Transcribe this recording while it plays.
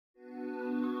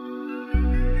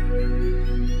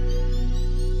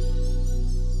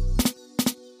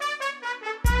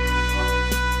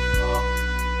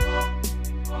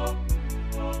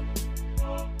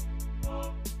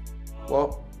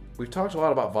Well, we've talked a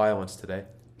lot about violence today.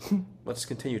 Let's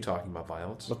continue talking about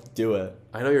violence. Let's do it.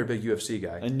 I know you're a big UFC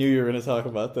guy. I knew you were going to talk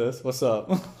about this. What's up?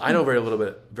 I know very little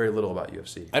about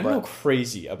UFC. I don't know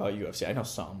crazy about UFC. I know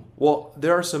some. Well,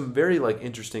 there are some very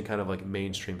interesting kind of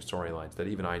mainstream storylines that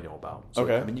even I know about. So,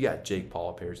 okay. I mean, you got Jake Paul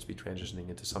appears to be transitioning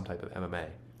into some type of MMA.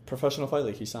 Professional fight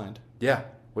league he signed. Yeah,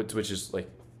 which is what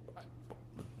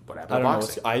happened I to don't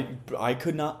boxing. know. I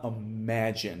could not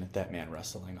imagine that man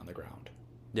wrestling on the ground.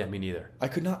 Yeah, me neither. I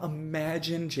could not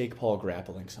imagine Jake Paul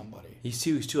grappling somebody. He's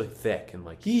too thick and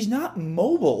He's not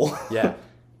mobile. Yeah.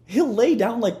 He'll lay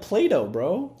down like Play-Doh,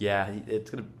 bro. Yeah, it's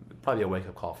gonna probably be a wake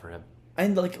up call for him.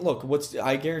 And look,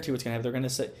 I guarantee what's gonna happen. They're gonna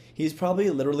say he's probably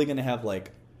literally gonna have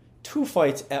 2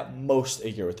 fights at most a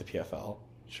year with the PFL.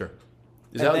 Sure.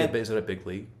 Is that a big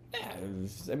league? Yeah,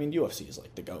 I mean UFC is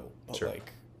the GOAT, but sure.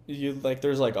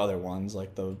 There's other ones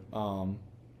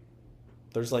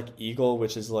there's Eagle,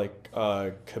 which is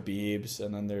Khabib's,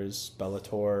 and then there's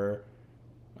Bellator.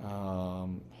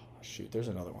 There's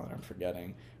another one that I'm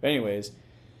forgetting. But anyways,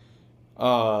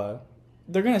 they're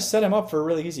gonna set him up for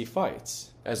really easy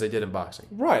fights, as they did in boxing.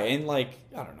 right? And I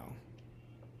don't know.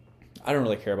 I don't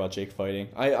really care about Jake fighting.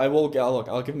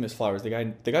 I'll give him his flowers.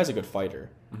 The guy's a good fighter.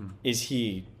 Mm-hmm. Is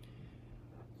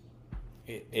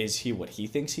he what he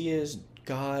thinks he is?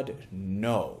 God,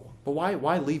 no. But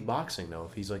why leave boxing, though,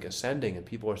 if he's ascending and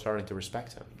people are starting to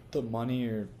respect him? The money,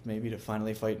 or maybe to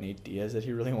finally fight Nate Diaz that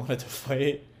he really wanted to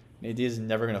fight. Nate Diaz is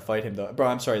never going to fight him, though. Bro,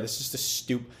 I'm sorry. This is just a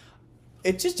stupid...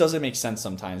 It just doesn't make sense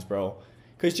sometimes, bro.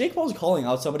 Because Jake Paul's calling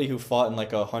out somebody who fought in a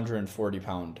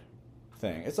 140-pound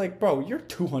thing. It's bro, you're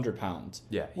 200 pounds.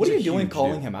 Yeah. What are you doing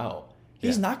calling dude. him out?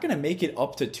 He's not going to make it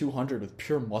up to 200 with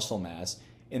pure muscle mass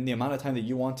in the amount of time that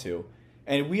you want to.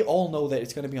 And we all know that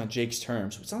it's going to be on Jake's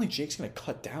terms. It's not like Jake's going to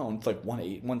cut down to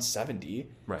 170.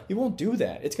 Right. He won't do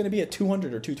that. It's going to be at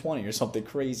 200 or 220 or something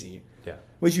crazy. Yeah.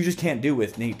 Which you just can't do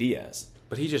with Nate Diaz.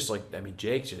 But he just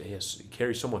Jake he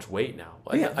carries so much weight now.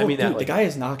 The guy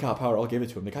has knockout power. I'll give it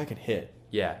to him. The guy can hit.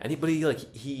 Yeah, and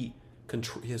he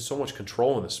has so much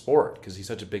control in the sport because he's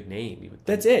such a big name.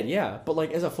 That's it. Yeah, but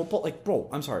as a football, bro,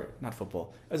 I'm sorry, not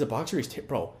football. As a boxer,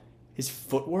 his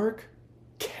footwork,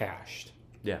 cashed.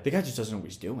 Yeah, the guy just doesn't know what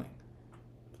he's doing.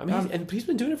 I mean, and he's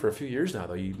been doing it for a few years now.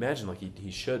 Though you imagine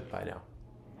he should by now.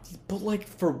 But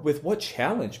with what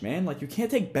challenge, man? You can't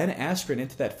take Ben Askren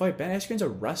into that fight. Ben Askren's a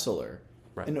wrestler,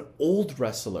 right? An old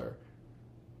wrestler.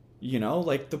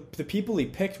 The people he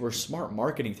picked were smart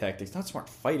marketing tactics, not smart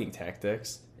fighting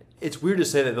tactics. It's weird to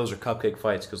say that those are cupcake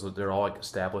fights because they're all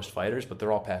established fighters, but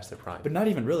they're all past their prime. But not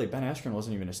even really. Ben Askren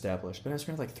wasn't even established. Ben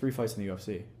Askren had 3 fights in the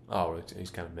UFC. Oh, he's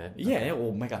kind of mid. Yeah, okay.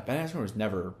 Well, my God, Ben Askren was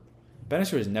never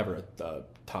a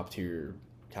top tier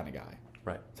kind of guy,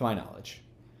 right? To my knowledge.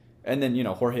 And then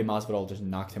Jorge Masvidal just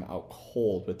knocked him out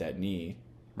cold with that knee.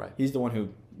 Right. He's the one who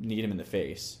kneed him in the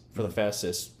face for the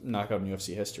fastest knockout in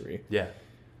UFC history. Yeah.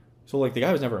 So the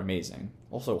guy was never amazing.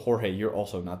 Also, Jorge, you're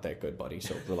also not that good, buddy.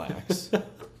 So relax.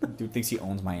 Dude thinks he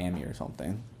owns Miami or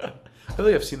something. I feel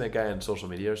like I've seen that guy on social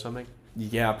media or something.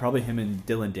 Yeah, probably him and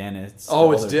Dylan Danis. It's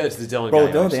the Dylan guy. Bro,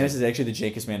 guy. Dylan Danis is actually the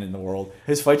jakest man in the world.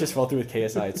 His fight just fell through with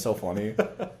KSI. It's so funny.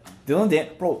 Dylan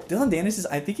Danis is,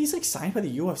 I think he's signed by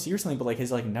the UFC or something, but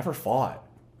he's never fought.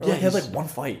 Or he had 1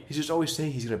 fight. He's just always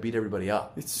saying he's gonna beat everybody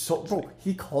up. It's so, bro.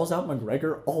 He calls out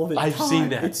McGregor all the time. I've seen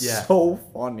that. It's so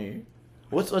funny.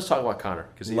 Let's talk about Conor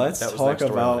because let's talk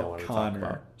about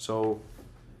Conor. So,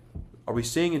 are we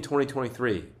seeing in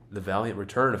 2023 the valiant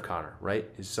return of Conor? Right.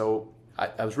 So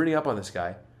I was reading up on this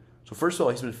guy. So first of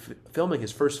all, he's been filming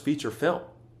his first feature film.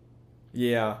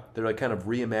 Yeah. They're kind of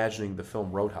reimagining the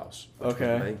film Roadhouse.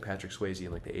 Okay. I think Patrick Swayze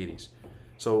in the 80s.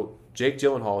 So Jake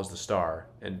Gyllenhaal is the star,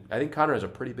 and I think Conor has a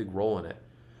pretty big role in it.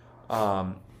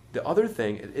 The other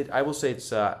thing, I will say it's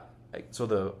so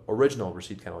the original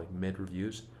received kind of mid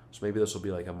reviews. So maybe this will be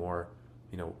a more,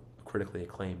 critically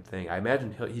acclaimed thing. I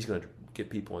imagine he's going to get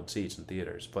people in seats in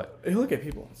theaters, but he'll get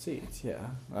people in seats. Yeah,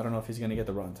 I don't know if he's going to get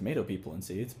the Rotten Tomato people in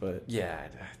seats, but yeah.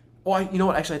 Well, you know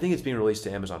what? Actually, I think it's being released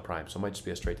to Amazon Prime, so it might just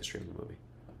be a straight to streaming movie.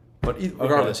 But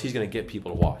regardless, he's going to get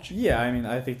people to watch. Yeah, I mean,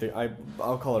 I think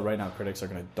I'll call it right now. Critics are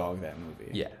going to dog that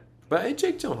movie. Yeah, but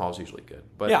Jake Gyllenhaal is usually good.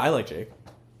 But yeah, I like Jake.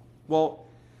 Well,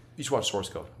 you should watch Source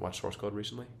Code. Watch Source Code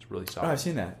recently. It's really solid. Oh, I've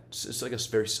seen that. It's a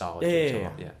very solid. Yeah.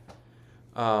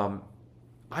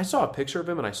 I saw a picture of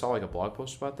him and I saw a blog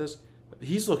post about this.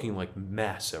 He's looking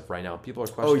massive right now. People are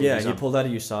questioning. Oh yeah, he pulled out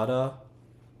of USADA.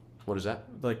 What is that?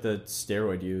 Like the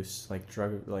steroid use, like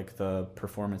drug, like the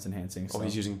performance enhancing stuff. Oh,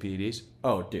 he's using PEDs?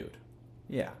 Oh, dude.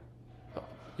 Yeah. Oh,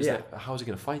 how is he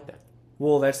going to fight then?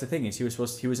 Well, that's the thing is he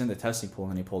was in the testing pool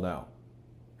and he pulled out.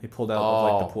 He pulled out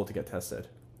of like the pool to get tested.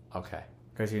 Okay.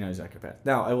 Because he knows that could pass.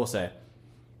 Now, I will say,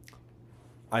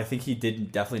 I think he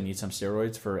did definitely need some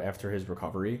steroids for after his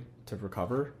recovery to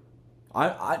recover.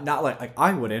 I not like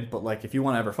I wouldn't, but like if you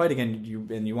want to ever fight again,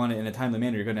 you want it in a timely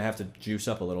manner, you're going to have to juice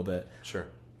up a little bit. Sure.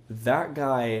 That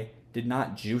guy did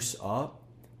not juice up.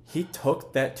 He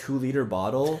took that 2-liter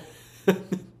bottle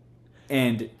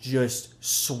and just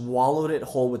swallowed it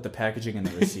whole with the packaging and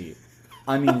the receipt.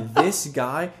 I mean, this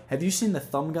guy. Have you seen the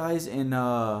thumb guys in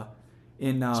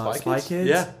Spy Kids?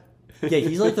 Yeah. Yeah,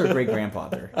 he's like their great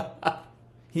grandfather.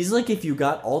 He's like if you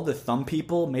got all the thumb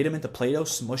people, made them into Play-Doh,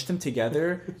 smushed them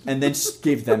together, and then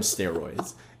gave them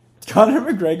steroids. Conor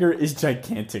McGregor is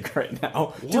gigantic right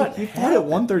now. Dude, he fought at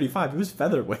 135. He was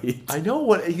featherweight. I know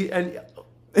what and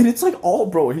it's like all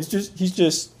bro. He's just. Sorry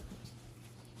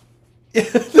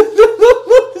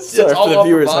for the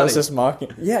viewers. I was just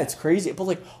mocking. Yeah, it's crazy. But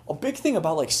like a big thing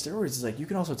about like steroids is like you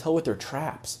can also tell with their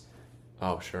traps.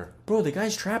 Oh sure. Bro, the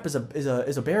guy's trap is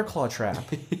a bear claw trap.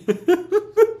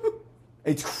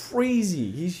 It's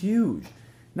crazy. He's huge.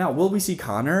 Now, will we see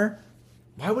Conor?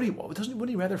 Why would he? Wouldn't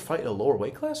he rather fight in a lower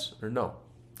weight class or no?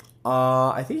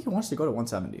 I think he wants to go to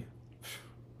 170.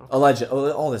 Okay. Alleged.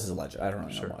 All this is alleged. I don't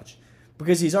really know much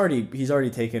because he's already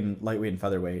taken lightweight and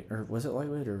featherweight, or was it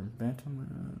lightweight or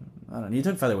bantam? I don't know. He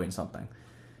took featherweight and something.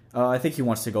 I think he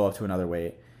wants to go up to another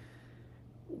weight.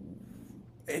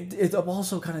 It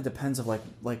also kind of depends of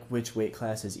like which weight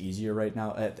class is easier right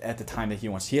now at the time that he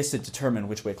wants. He has to determine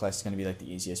which weight class is going to be like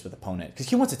the easiest with opponent because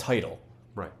he wants a title.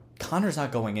 Right. Conor's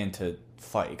not going in to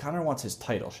fight. Conor wants his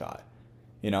title shot.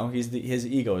 You know, his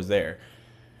ego is there.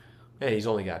 Yeah, he's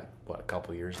only got a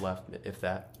couple years left, if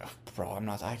that. Bro,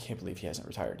 I can't believe he hasn't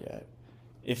retired yet.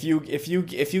 If you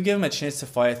give him a chance to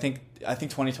fight, I think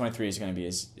 2023 is going to be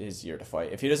his year to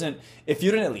fight. If you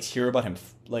didn't at least hear about him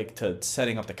like to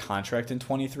setting up the contract in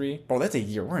 23, bro, that's a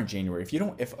year. We're in January.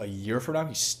 If a year from now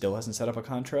he still hasn't set up a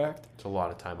contract, it's a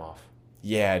lot of time off.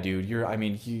 Yeah, dude. I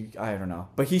don't know,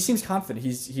 but he seems confident.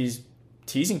 He's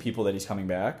teasing people that he's coming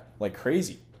back like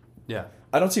crazy. Yeah,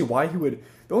 I don't see why he would.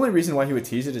 The only reason why he would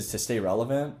tease it is to stay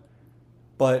relevant.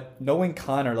 But knowing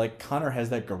Conor, like, Conor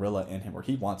has that gorilla in him where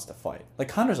he wants to fight. Like,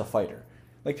 Conor's a fighter.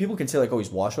 Like, people can say, like, oh,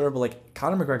 he's washed or whatever, but, like,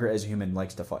 Conor McGregor as a human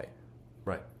likes to fight.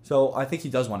 Right. So I think he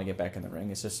does want to get back in the ring.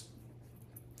 It's just,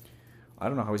 I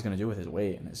don't know how he's going to do with his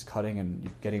weight and his cutting and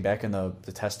getting back in the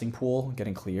testing pool,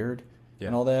 getting cleared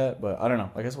and all that. But I don't know.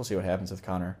 I guess we'll see what happens with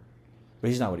Conor. But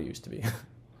he's not what he used to be.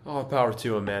 Oh, power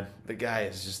to him, man. The guy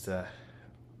is just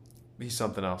he's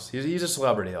something else. He's a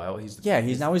celebrity.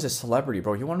 He's a celebrity,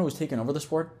 bro. You want to know who's taking over the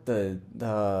sport? The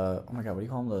oh my god, what do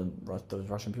you call them? Those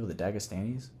Russian people, the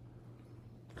Dagestanis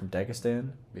from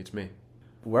Dagestan. Beats me.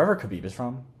 Wherever Khabib is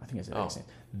from, I think it's Dagestan.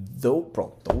 Though,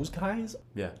 bro, those guys.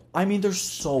 Yeah. I mean, they're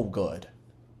so good.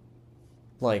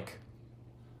 Like,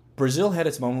 Brazil had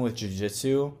its moment with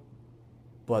jiu-jitsu,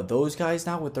 but those guys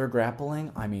now with their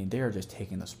grappling, I mean, they are just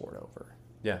taking the sport over.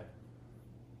 Yeah.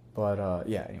 But,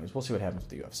 yeah, anyways, we'll see what happens with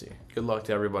the UFC. Good luck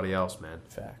to everybody else, man.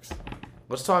 Facts.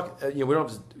 Let's talk, we don't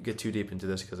have to get too deep into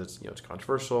this because it's, it's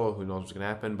controversial. Who knows what's going to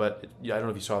happen. But I don't know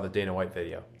if you saw the Dana White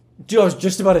video. Dude, I was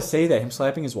just about to say that. Him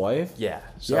slapping his wife? Yeah.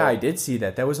 Yeah, I did see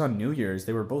that. That was on New Year's.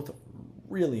 They were both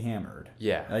really hammered.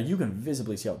 Yeah. You can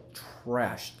visibly see how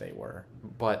trashed they were.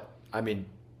 But, I mean,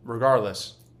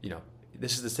 regardless,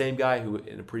 this is the same guy who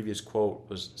in a previous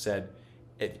quote said,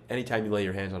 anytime you lay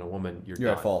your hands on a woman, you're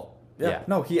at fault. Yeah.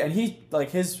 No, he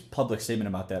like his public statement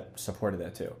about that supported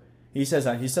that too. He said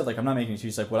like, I'm not making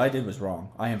excuses. Like, what I did was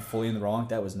wrong. I am fully in the wrong.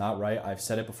 That was not right. I've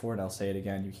said it before and I'll say it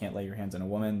again. You can't lay your hands on a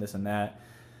woman, this and that.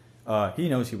 He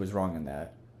knows he was wrong in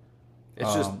that.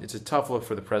 It's a tough look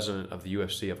for the president of the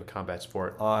UFC of a combat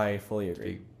sport. I fully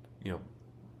agree.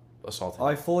 Assaulted.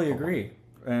 I fully agree.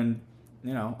 And,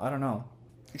 I don't know.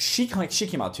 She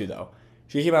came out too though.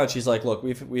 She came out and she's like, look,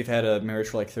 we've had a marriage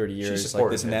for like 30 years, like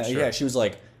this and that. Sure. Yeah, she was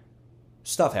like,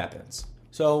 stuff happens.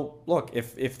 So, look,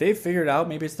 if they've figured out,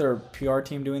 maybe it's their PR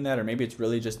team doing that, or maybe it's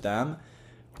really just them,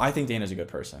 I think Dana's a good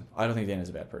person. I don't think Dana's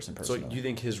a bad person, personally. So, you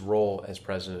think his role as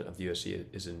president of the UFC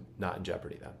is not in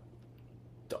jeopardy, then?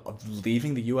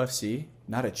 Leaving the UFC?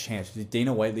 Not a chance. If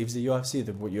Dana White leaves the UFC,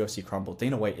 the UFC crumbled.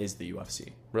 Dana White is the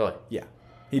UFC. Really? Yeah.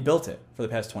 He built it for the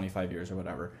past 25 years or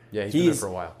whatever. Yeah, he's been there for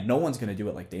a while. No one's going to do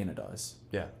it like Dana does.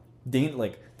 Yeah. Dana,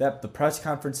 like, the press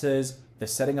conferences, the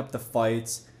setting up the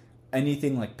fights,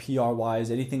 anything like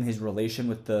PR-wise, anything his relation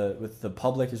with the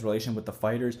public, his relation with the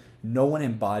fighters, no one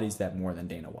embodies that more than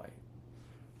Dana White.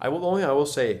 I will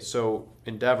say, so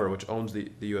Endeavor, which owns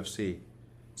the UFC,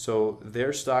 so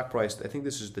their stock price, I think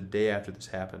this is the day after this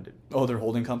happened. Oh, their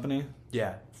holding company?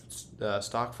 Yeah.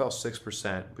 Stock fell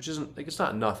 6%, which isn't, like, it's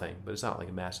not nothing, but it's not like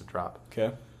a massive drop.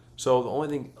 Okay. So the only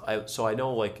thing, I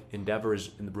know, like, Endeavor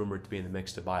is in the rumored to be in the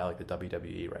mix to buy, like, the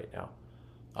WWE right now.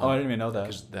 I didn't even know that.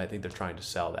 Because I think they're trying to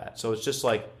sell that. So it's just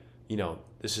like,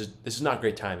 this is not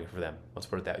great timing for them. Let's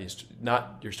put it that way.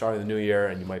 You're starting the new year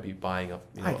and you might be buying up.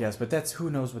 I guess, but that's who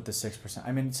knows what the 6%.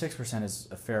 I mean, 6% is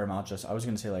a fair amount. Just I was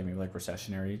gonna say like maybe like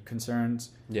recessionary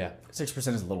concerns. Yeah. 6%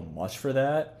 is a little much for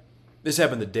that. This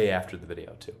happened the day after the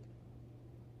video too.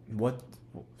 What?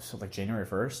 So like January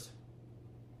 1st?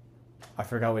 I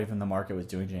forgot what even the market was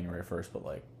doing January 1st, but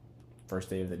like first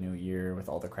day of the new year with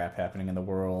all the crap happening in the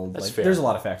world. That's like, fair. There's a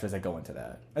lot of factors that go into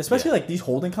that. Especially like these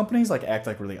holding companies like act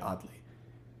like really oddly.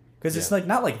 Because it's like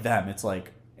not like them, it's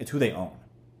like it's who they own.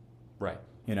 Right.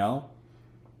 You know?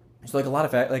 So like a lot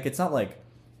of like it's not like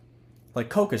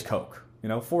Coke is Coke,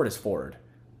 Ford is Ford.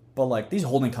 But like these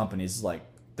holding companies like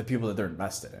the people that they're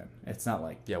invested in. It's not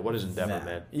like what is Endeavor, them.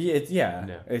 man?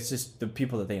 It's just the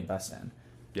people that they invest in.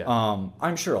 Yeah.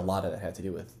 I'm sure a lot of that had to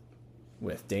do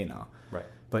with Dana. Right.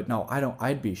 But no, I don't.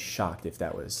 I'd be shocked if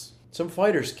that was. Some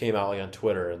fighters came out like on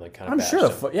Twitter and like kind of. I'm bashed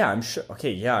sure. him. I'm sure.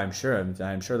 Okay, yeah, I'm sure.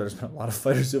 I'm sure there's been a lot of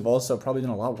fighters who've also probably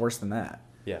done a lot worse than that.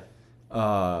 Yeah.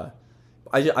 I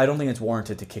don't think it's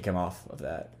warranted to kick him off of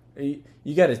that.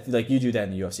 You got to like you do that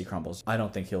in the UFC crumbles. I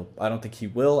don't think he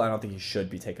will. I don't think he should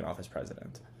be taken off as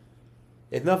president.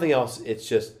 If nothing else, it's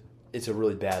a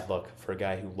really bad look for a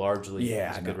guy who largely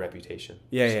has a good reputation.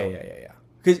 Yeah.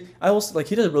 Because I also like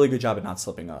he does a really good job at not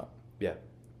slipping up. Yeah.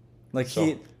 Like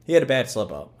he had a bad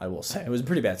slip up. I will say it was a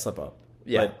pretty bad slip up.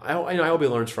 Yeah, but, I hope he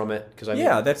learns from it because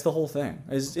that's the whole thing.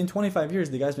 Is in 25 years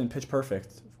the guy's been pitch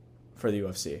perfect for the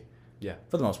UFC. Yeah,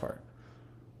 for the most part.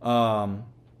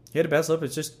 He had a bad slip.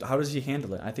 It's just how does he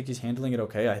handle it? I think he's handling it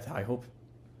okay. I hope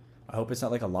it's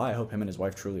not like a lie. I hope him and his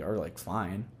wife truly are like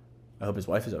fine. I hope his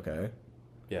wife is okay.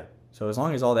 Yeah. So as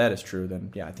long as all that is true, then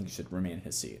yeah, I think he should remain in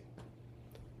his seat.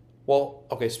 Well,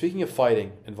 okay. Speaking of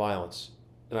fighting and violence,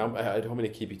 and I don't mean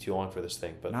to keep you too long for this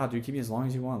thing, but nah, dude, keep me as long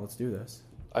as you want. Let's do this.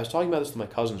 I was talking about this with my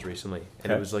cousins recently,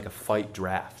 and it was like a fight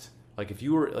draft. Like if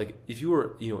you were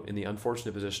in the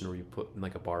unfortunate position where you put in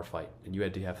like a bar fight and you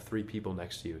had to have 3 people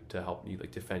next to you to help you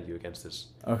like defend you against this.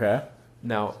 Okay.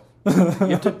 Now you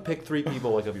have to pick 3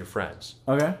 people like of your friends.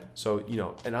 Okay. So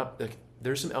and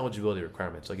there's some eligibility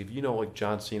requirements. Like if like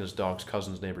John Cena's dogs,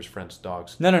 cousins, neighbors, friends,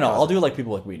 dogs. No. I'll do like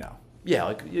people like we know. Yeah,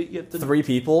 like you have to, 3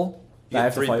 people. You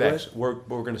have 3 picks. With?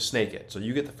 We're gonna snake it. So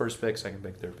you get the first pick, second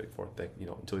pick, third pick, fourth pick.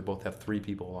 Until we both have 3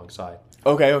 people alongside.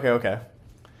 Okay.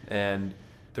 And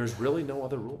there's really no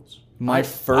other rules. I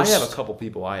have a couple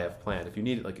people I have planned. If you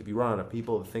need it, like if you run out of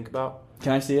people to think about.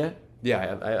 Can I see it?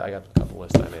 Yeah, I got a couple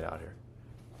lists I made out here.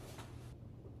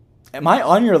 Am I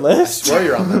on your list? I swear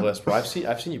you're on my list, bro. I've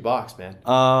seen you box, man.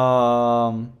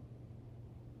 Oh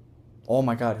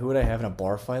my god, who would I have in a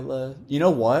bar fight list? You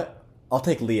know what? I'll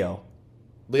take Leo.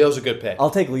 Leo's a good pick. I'll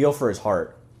take Leo for his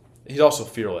heart. He's also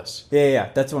fearless.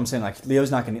 Yeah. That's what I'm saying. Like Leo's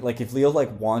not gonna if Leo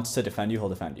like wants to defend you, he'll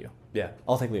defend you. Yeah.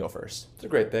 I'll take Leo first. It's a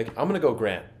great pick. I'm gonna go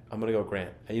Grant. And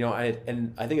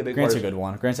I think a big Grant's a good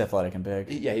one. Grant's athletic and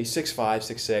big. Yeah, he's 6'5",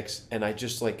 6'6", and I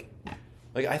just like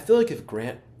I feel like if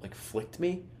Grant like flicked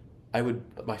me,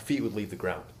 my feet would leave the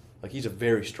ground. Like he's a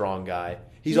very strong guy.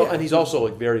 He's also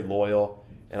like very loyal,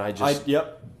 and I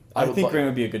think Grant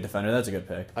would be a good defender. That's a good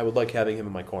pick. I would like having him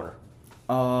in my corner.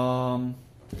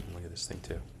 Look at this thing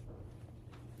too.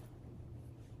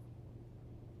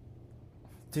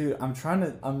 Dude, I'm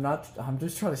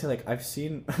just trying to say like I've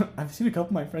seen a couple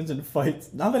of my friends in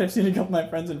fights. Now that I've seen a couple of my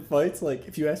friends in fights, like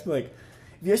if you asked me like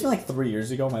 3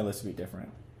 years ago, my list would be different.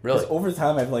 Really? Over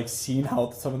time, I've like seen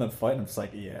how some of them fight, and I'm just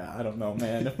like, yeah, I don't know,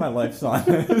 man. If my life's on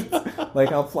it,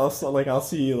 like I'll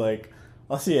see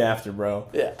you after, bro.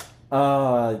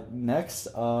 Yeah. Next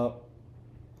up.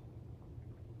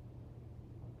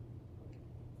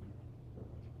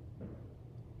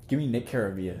 Give me Nick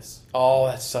Caravias. Oh,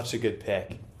 that's such a good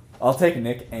pick. I'll take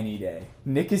Nick any day.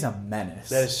 Nick is a menace.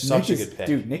 That is such a good pick.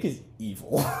 Dude, Nick is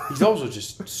evil. He's also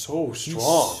just so strong. He's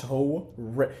so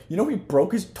he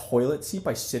broke his toilet seat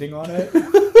by sitting on it?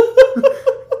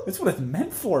 That's what it's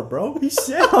meant for, bro. He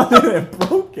sat on it and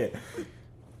broke it.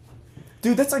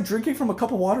 Dude, that's like drinking from a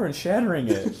cup of water and shattering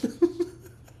it.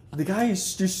 The guy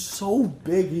is just so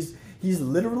big. He's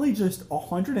literally just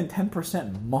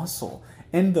 110% muscle.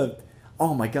 And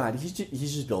oh my god, he's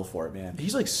just built for it, man.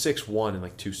 He's like 6'1" and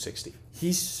like 260.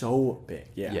 He's so big,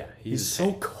 yeah. Yeah, he's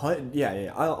so cut.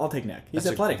 Yeah. I'll take Nick. He's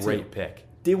That's athletic a great too. pick.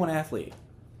 D1 athlete.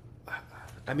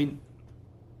 I mean,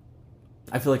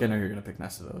 I feel like I know you're gonna pick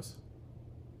next to those.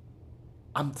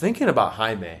 I'm thinking about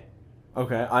Jaime.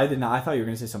 Okay, I did not. I thought you were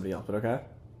gonna say somebody else, but okay.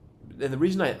 And the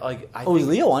reason I Oh, is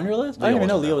Leo on your list? I didn't even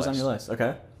know was on Leo that was on your list. list.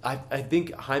 Okay. I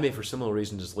think Jaime for similar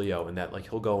reasons as Leo in that like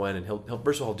he'll go in and he'll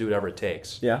first of all do whatever it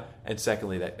takes. Yeah. And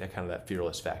secondly that kind of that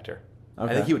fearless factor.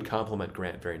 Okay. I think he would complement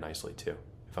Grant very nicely too.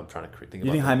 If I'm trying to think about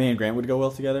You think Jaime and Grant would go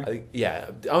well together?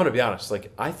 I'm gonna be honest.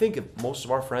 Like I think if most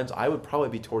of our friends, I would probably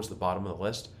be towards the bottom of the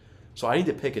list. So I need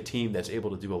to pick a team that's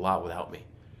able to do a lot without me,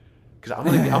 because I'm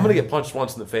gonna get punched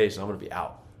once in the face and I'm gonna be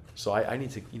out. So I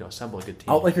need to assemble a good team.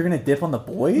 Oh, like you're gonna dip on the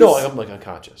boys? No, I'm like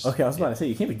unconscious. Okay, I was about to say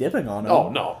you can't be dipping on them. Oh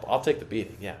no, I'll take the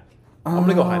beating. Yeah, I'm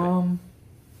gonna go Jaime.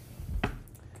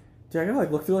 Dude, I gotta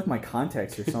like look through like my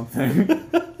contacts or something.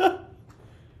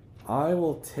 I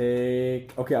will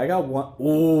take. Okay, I got one.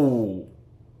 Ooh.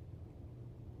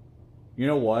 You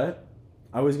know what?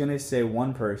 I was gonna say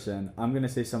one person. I'm gonna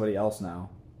say somebody else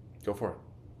now. Go for it.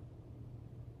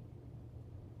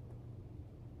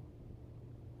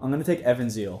 I'm gonna take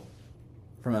Evan Zeal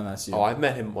from MSU. Oh, I've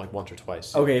met him like once or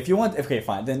twice. Okay, if you want, okay,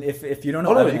 fine. Then if you don't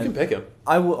know, no, Evan, you can pick him.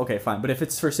 I will. Okay, fine. But if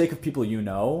it's for sake of people you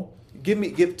know,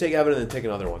 Take Evan and then take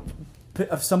another one.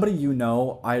 If somebody you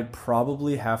know, I'd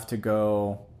probably have to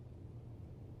go.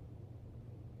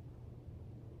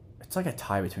 It's like a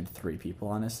tie between three people,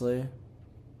 honestly.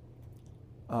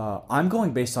 I'm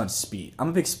going based on speed. I'm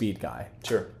a big speed guy.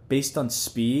 Sure. Based on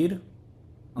speed,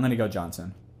 I'm gonna go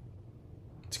Johnson.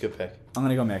 It's a good pick. I'm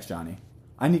gonna go Max Johnny.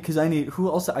 I need who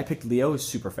else? I picked Leo, who's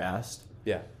super fast.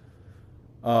 Yeah.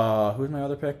 Who's my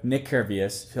other pick? Nick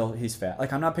Karavias. He's fast.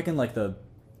 Like I'm not picking like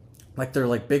they're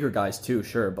like bigger guys too,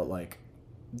 sure, but like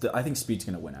I think speed's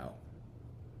gonna win out.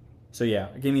 So yeah,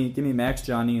 give me Max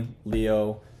Johnny,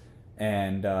 Leo,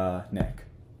 and Nick.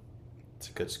 It's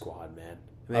a good squad, man.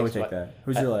 I would take that.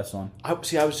 Who's your last one? I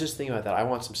was just thinking about that. I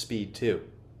want some speed too.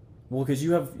 Well, because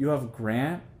you have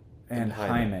Grant and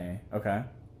Jaime. Okay.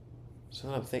 So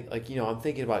I'm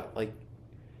thinking about like,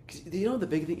 'cause, the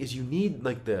big thing is you need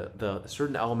like the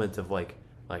certain element of like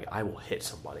I will hit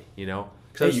somebody,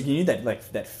 Because you need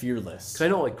that fearless. Because I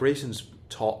know like Grayson's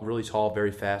tall, really tall,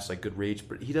 very fast, like good reach,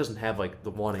 but he doesn't have like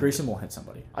the wanting. Grayson won't hit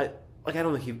somebody. I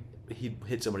don't think he'd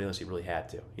hit somebody unless he really had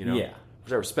to, Yeah.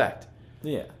 Which I respect.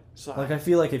 Yeah. So I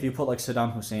feel like if you put like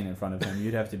Saddam Hussein in front of him,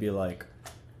 you'd have to be like,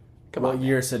 come what on,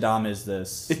 year Saddam is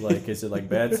this? Like, is it like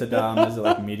bad Saddam? Is it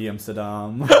like medium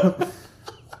Saddam?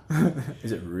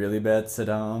 Is it really bad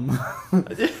Saddam?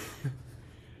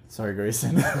 Sorry,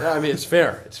 Grayson. I mean, it's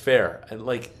fair. It's fair. And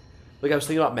like I was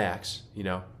thinking about Max,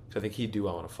 because I think he'd do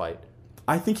well in a fight.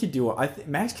 I think he'd do well.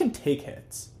 Max can take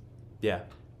hits. Yeah.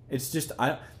 It's just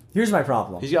here's my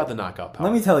problem. He's got the knockout power.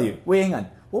 Let me tell you. Wait, hang on.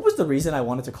 What was the reason I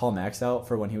wanted to call Max out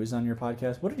for when he was on your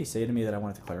podcast? What did he say to me that I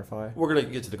wanted to clarify? We're gonna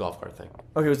get to the golf cart thing.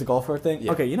 Okay, it was the golf cart thing?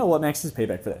 Yeah. Okay, you know what? Max is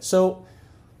payback for that. So,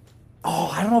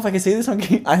 I don't know if I can say this on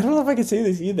game. I don't know if I can say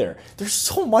this either. There's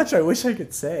so much I wish I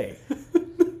could say.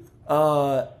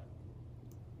 Nah,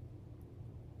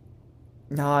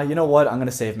 you know what? I'm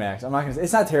gonna save Max. I'm not gonna.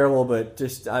 It's not terrible, but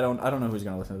just I don't know who's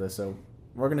gonna listen to this. So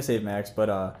we're gonna save Max,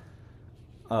 but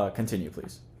continue,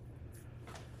 please.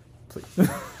 Please.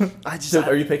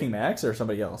 Are you picking Max or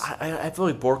somebody else? I feel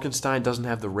like Borkenstein doesn't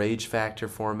have the rage factor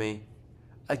for me.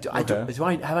 Have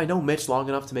I known Mitch long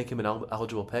enough to make him an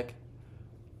eligible pick?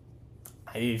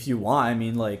 If you want, I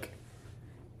mean, like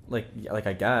I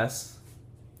guess.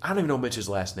 I don't even know Mitch's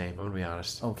last name. I'm gonna be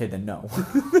honest. Okay, then no.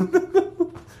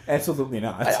 Absolutely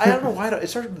not. I don't know why. It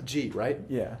starts with a G, right?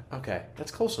 Yeah. Okay,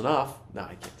 that's close enough. No,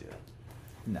 I can't do that.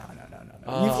 No.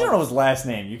 If you don't know his last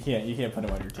name, you can't put him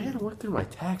on your team. I gotta work through my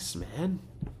texts, man.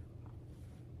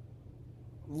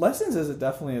 Lessons is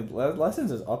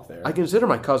up there. I consider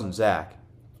my cousin Zach.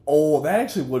 Oh, that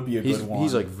actually would be a good one.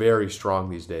 He's like very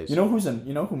strong these days. You know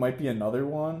who might be another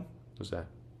one? Who's that?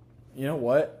 You know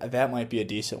what? That might be a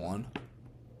decent one.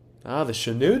 Ah, the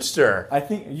Schnootster. I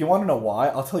think you want to know why?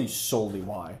 I'll tell you solely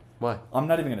why. Why? I'm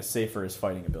not even gonna say for his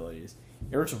fighting abilities.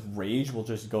 Eric's rage will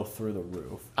just go through the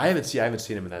roof. I haven't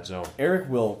seen him in that zone.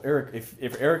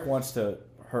 If Eric wants to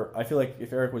hurt, I feel like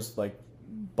if Eric was like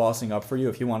bossing up for you,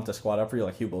 if he wanted to squat up for you,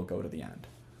 like he will go to the end.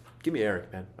 Give me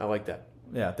Eric, man. I like that.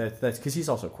 Yeah, that's because he's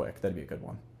also quick. That'd be a good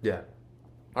one. Yeah.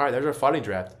 All right, there's our fighting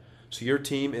draft. So your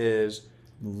team is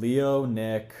Leo,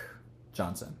 Nick,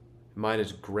 Johnson. Mine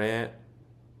is Grant,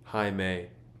 Jaime,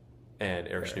 and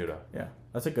Eric Snuda. Yeah,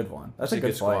 that's a good one. That's a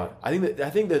good fight. squad. I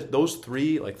think that those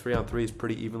three, like 3-on-3, is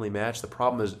pretty evenly matched. The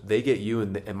problem is they get you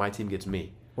and my team gets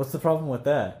me. What's the problem with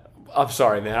that? I'm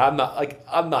sorry, man. I'm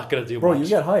not gonna do. Bro, much. you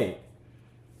got height.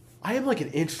 I am like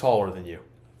an inch taller than you.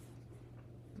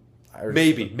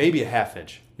 Maybe a half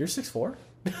inch. You're 6'4"?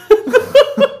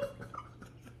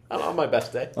 On my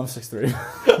best day. I'm 6'3".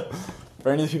 For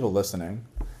any of the people listening.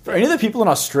 For any of the people in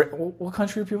Australia, what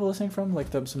country are people listening from? Like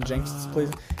some Jenks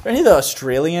places. For any of the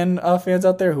Australian fans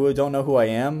out there who don't know who I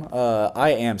am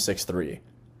 6'3".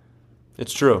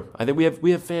 It's true. I think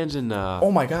we have fans in.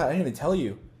 Oh my god! I didn't even tell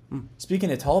you.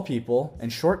 Speaking of tall people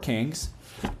and short kings,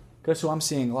 guess who I'm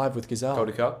seeing live with Gazelle?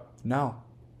 Cody Cup? No,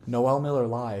 Noel Miller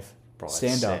live. Bro, that's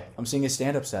Stand up. sick. I'm seeing his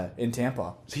stand up set in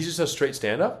Tampa. He just does straight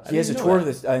stand up. He has a tour of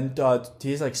this, and he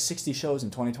has like 60 shows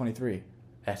in 2023.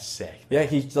 That's sick. Yeah,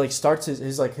 he like starts his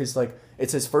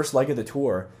it's his first leg of the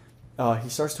tour. He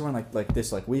starts touring like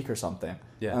this week or something.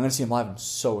 Yeah. I'm gonna see him live. I'm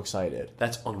so excited.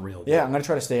 That's unreal. Dude. Yeah, I'm gonna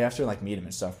try to stay after and like meet him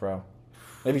and stuff, bro.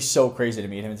 It'd be so crazy to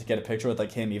meet him and to get a picture with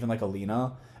like him, even like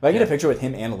Alina. If I get a picture with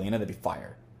him and Alina, that'd be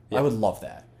fire. Yeah. I would love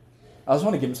that. I just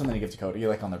want to give him something to give to Cody,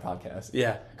 like on their podcast.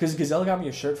 Yeah. Because Gazelle got me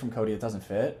a shirt from Cody that doesn't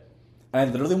fit. And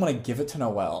I literally want to give it to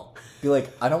Noel. Be like,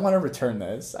 I don't want to return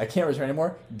this. I can't return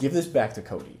anymore. Give this back to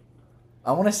Cody.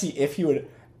 I want to see if he would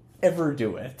ever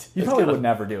do it. He probably would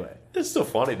never do it. It's still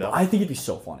funny though. I think it'd be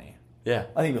so funny. Yeah.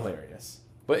 I think it'd be hilarious.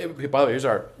 But by the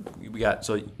way, we got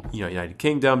United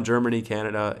Kingdom, Germany,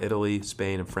 Canada, Italy,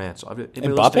 Spain, and France. So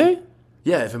Mbappe?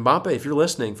 Yeah, if you're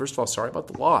listening, first of all, sorry about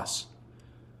the loss.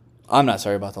 I'm not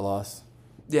sorry about the loss.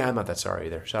 Yeah, I'm not that sorry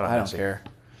either. Shout out. I don't Messi. care.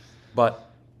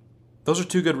 But those are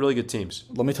two really good teams.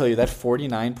 Let me tell you, that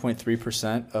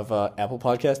 49.3% of Apple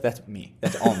Podcast, that's me.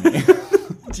 That's all me.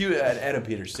 You and Adam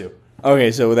Peters too.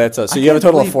 Okay, so that's so you have a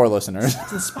total of 4 listeners.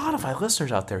 The Spotify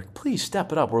listeners out there, please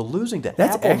step it up. We're losing to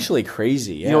That's Apple. actually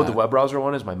crazy. Yeah. You know what the web browser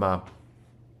one is? My mom.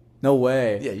 No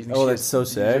way. Yeah. That's so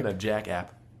sick. Using a Jack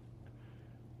app.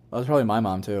 That was probably my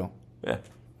mom too. Yeah.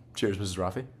 Cheers, Mrs.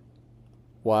 Raffi.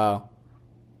 Wow.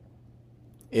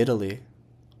 Italy,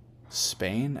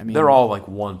 Spain. I mean, they're all like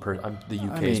 1%. The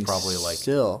UK is probably like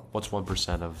still. What's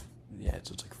 1% of? Yeah, it's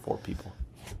like 4 people.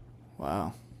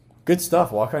 Wow. Good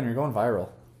stuff, Walk-On. You're going viral.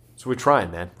 So we're trying,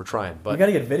 man. We're trying, but we got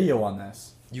to get video on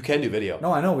this. You can do video.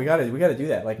 No, I know. We got to do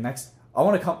that. Like next, I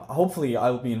want to come. Hopefully, I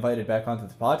will be invited back onto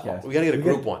the podcast. We got to get a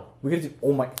group one. We got to do.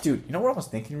 Oh my, dude. You know what I was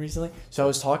thinking recently? So I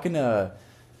was talking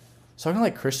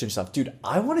like Christian stuff, dude.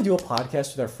 I want to do a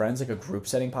podcast with our friends, like a group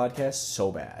setting podcast,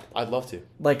 so bad. I'd love to.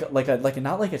 Like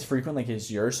not like as frequent like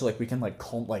as yours, so like we can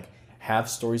have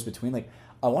stories between. Like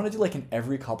I want to do like in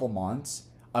every couple months.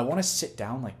 I want to sit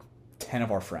down like 10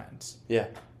 of our friends. Yeah.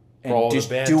 And just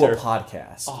do a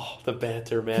podcast. Oh, the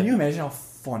banter, man. Can you imagine how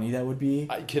funny that would be?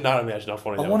 I cannot imagine how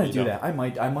funny that would be. I want to do that.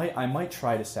 I might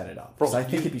try to set it up. Because I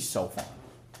think it'd be so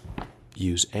fun.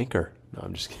 Use Anchor. No,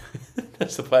 I'm just kidding.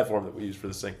 That's the platform that we use for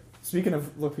this thing. Speaking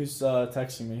of, look who's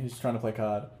texting me. He's trying to play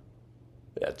COD.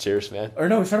 Yeah, cheers, man. Or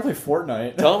no, he's trying to play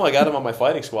Fortnite. Tell him I got him on my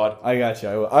fighting squad. I got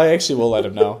you. I actually will let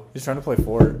him know. He's trying to play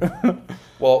Fort.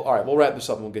 Well, all right. We'll wrap this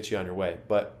up and we'll get you on your way.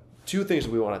 But 2 things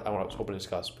that I was hoping to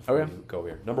discuss before we go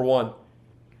here. Number 1,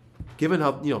 given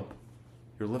how you're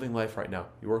living life right now,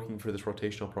 you're working for this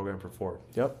rotational program for Ford.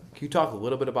 Yep. Can you talk a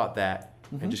little bit about that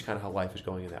and just kind of how life is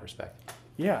going in that respect?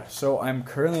 Yeah, so I'm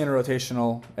currently in a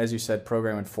rotational, as you said,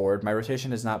 program in Ford. My rotation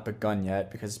has not begun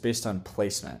yet because it's based on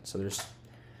placement. So there's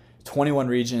 21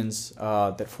 regions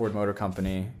that Ford Motor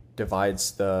Company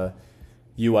divides the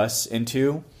U.S.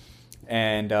 into,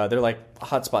 and they're like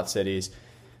hotspot cities.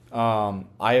 I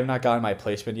have not gotten my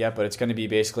placement yet, but it's going to be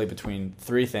basically between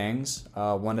 3 things.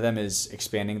 One of them is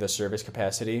expanding the service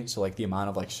capacity, so like the amount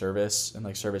of like service and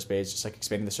like service bays, just like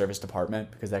expanding the service department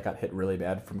because that got hit really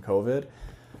bad from COVID.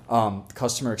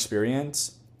 Customer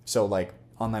experience, so like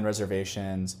online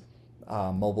reservations,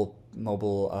 mobile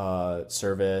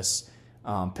service,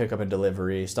 pickup and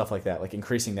delivery, stuff like that. Like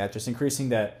increasing that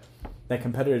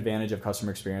competitive advantage of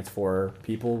customer experience for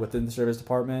people within the service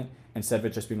department instead of it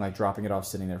just being like dropping it off,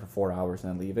 sitting there for 4 hours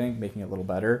and then leaving, making it a little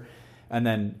better. And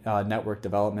then network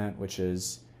development, which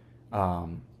is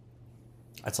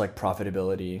it's like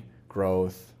profitability,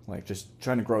 growth, like just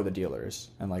trying to grow the dealers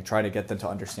and like try to get them to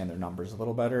understand their numbers a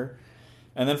little better.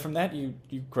 And then from that, you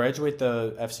graduate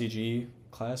the FCG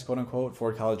class, quote unquote,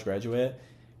 Ford College graduate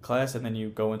class, and then you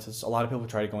go into, a lot of people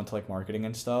try to go into like marketing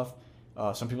and stuff.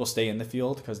 Some people stay in the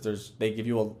field because there's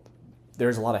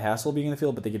a lot of hassle being in the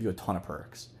field, but they give you a ton of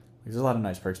perks. There's a lot of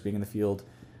nice perks being in the field.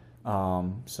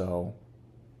 So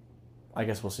I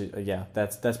guess we'll see. Yeah,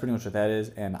 that's pretty much what that is,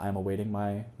 and I'm awaiting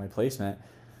my placement.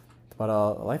 But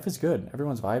life is good.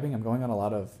 Everyone's vibing. I'm going on a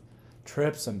lot of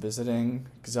trips. I'm visiting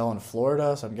Gazelle in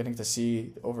Florida, so I'm getting to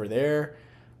see over there.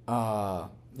 You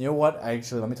know what?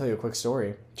 Let me tell you a quick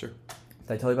story. Sure.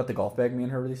 Did I tell you about the golf bag me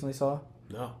and her recently saw?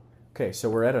 No. Okay,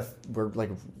 so did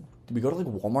we go to like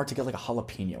Walmart to get like a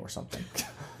jalapeno or something?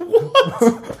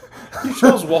 What? You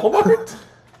chose Walmart?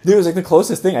 Dude, it was like the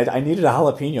closest thing. I needed a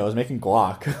jalapeno. I was making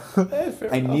guac.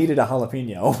 I needed a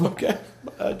jalapeno. Okay,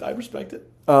 I respect it.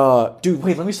 Dude,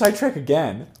 wait. Let me sidetrack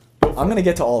again. I'm gonna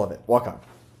get to all of it. Walk on.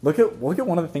 Look at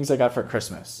one of the things I got for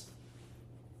Christmas.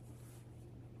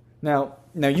 Now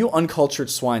you uncultured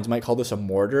swines might call this a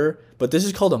mortar, but this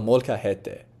is called a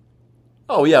molcajete.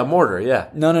 Oh yeah, mortar. Yeah.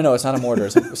 No, it's not a mortar.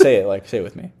 Say it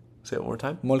with me. Say it one more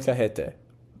time. Molcajete.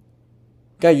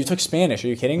 Guy, you took Spanish. Are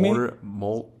you kidding me?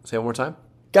 Say it one more time.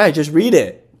 Guy, just read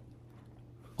it.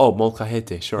 Oh,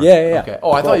 molcajete. Sure. Yeah. Okay.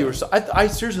 Oh, I thought you were. I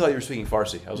seriously thought you were speaking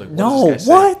Farsi. I was like, no,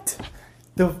 what?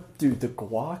 The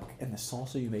guac and the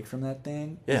salsa you make from that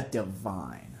thing is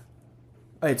divine.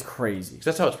 It's crazy.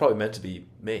 That's how it's probably meant to be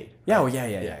made. Yeah. Oh,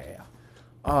 yeah.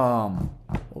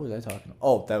 What was I talking about?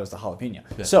 Oh, that was the jalapeno.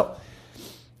 Yeah. So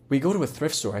we go to a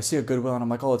thrift store. I see a Goodwill, and I'm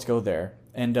like, oh, let's go there.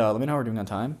 And let me know how we're doing on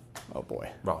time. Oh boy,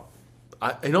 bro.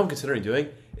 I know what I'm considering doing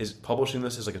is publishing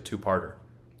this as like a 2-parter.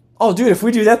 Oh, dude, if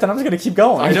we do that, then I'm just gonna keep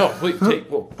going. I know. Wait,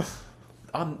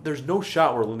 there's no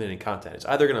shot we're eliminating content. It's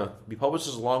either gonna be published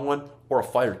as a long one or a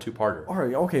fight or 2-parter. All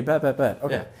right. Okay. Bet.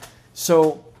 Okay. Yeah.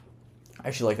 So I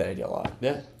actually like that idea a lot.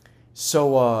 Yeah.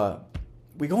 So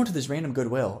we go into this random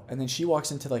Goodwill, and then she walks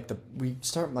into like we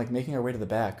start like making our way to the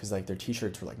back because like their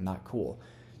t-shirts were like not cool.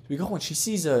 So we go and she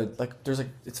sees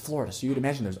it's Florida, so you'd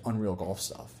imagine there's Unreal Golf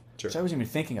stuff, which I wasn't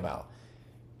even thinking about.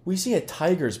 We see a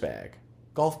Tigers bag,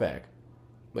 golf bag.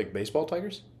 Like baseball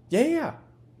Tigers? Yeah.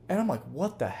 And I'm like,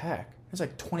 what the heck? It's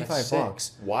like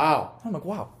 $25. Wow. I'm like,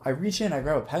 wow. I reach in, I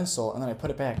grab a pencil, and then I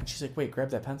put it back. And she's like, wait, grab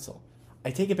that pencil.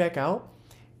 I take it back out,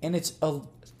 and it's a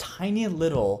tiny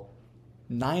little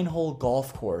 9-hole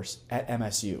golf course at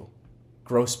MSU.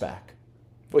 Grossback.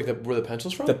 Wait, where the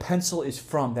pencil's from? The pencil is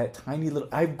from that tiny little...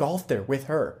 I've golfed there with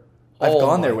her. I've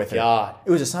gone there with her. It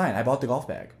was a sign. I bought the golf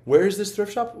bag. Where is this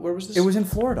thrift shop? Where was this? It was in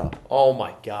Florida. Oh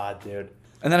my god, dude.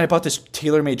 And then I bought this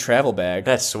tailor-made travel bag.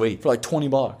 That's sweet. For like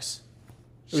 $20.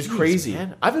 It was crazy.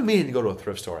 Man. I've been meaning to go to a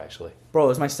thrift store, actually. Bro, it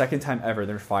was my second time ever.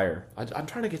 They're fire. I'm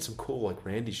trying to get some cool, like,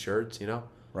 Randy shirts, you know?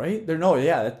 Right? That's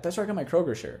where I got my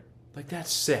Kroger shirt. Like,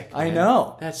 that's sick, man. I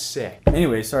know. That's sick.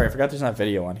 Anyway, sorry, I forgot there's not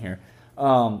video on here.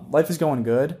 Life is going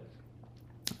good.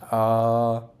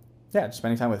 Just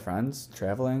spending time with friends,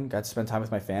 traveling. Got to spend time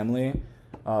with my family.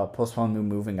 Postponed me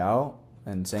moving out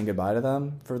and saying goodbye to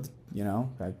them for,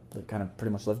 I kind of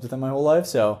pretty much lived with them my whole life.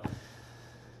 So,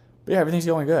 but yeah, everything's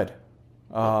going good.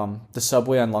 The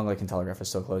subway on Long Lake and Telegraph is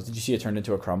still closed. Did you see it turned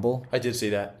into a crumble? I did see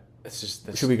that.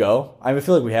 Should we go? I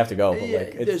feel like we have to go. But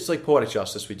it's like poetic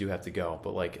justice. We do have to go,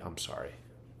 but like, I'm sorry.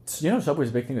 Subway's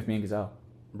a big thing with me and Gazelle.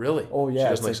 Really? Oh yeah. She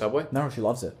doesn't like Subway? No, she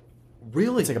loves it.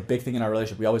 Really? It's like a big thing in our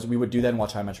relationship. We would do that and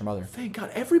watch How I Met Your Mother. Thank God,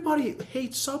 everybody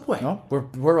hates Subway. No,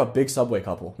 we're a big Subway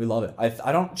couple. We love it.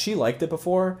 I don't. She liked it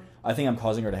before. I think I'm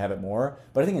causing her to have it more,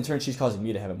 but I think in turn she's causing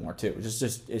me to have it more too. It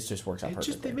just works out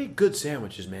perfectly. They make good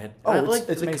sandwiches, man. Oh, I like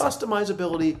it's the amazing.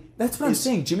 customizability. That's what I'm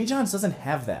saying. Jimmy John's doesn't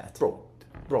have that,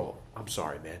 bro. I'm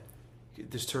sorry, man.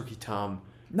 This Turkey Tom.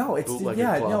 No, it's Club.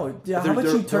 How about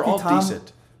you Turkey they're all Tom?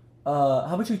 Decent. How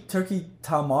about you Turkey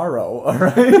tomorrow? All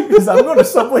right, because I'm going to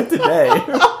Subway today.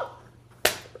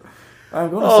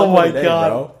 I'm going to Subway today,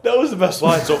 bro. That was the best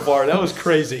line so far. That was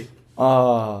crazy.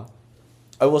 I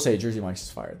will say Jersey Mike's is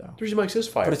fire though. Jersey Mike's is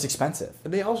fire, but it's expensive.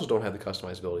 And they also don't have the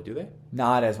customizability, do they?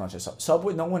 Not as much as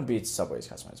Subway. No one beats Subway's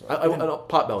customizability. I know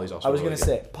Potbelly's also. I was going to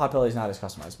say Potbelly's not as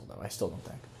customizable though. I still don't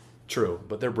think. True,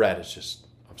 but their bread is just.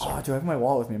 I'm sorry. Oh, do I have my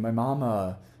wallet with me? My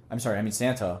mom.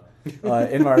 Santa.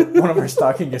 In one of our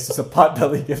stocking gifts is a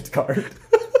Potbelly gift card.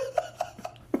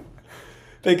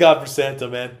 Thank God for Santa,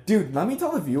 man. Dude, let me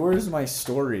tell the viewers my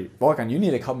story. Volkan, you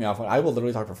need to cut me off. I will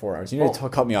literally talk for 4 hours. You need to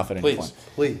cut me off at any point.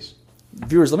 Please.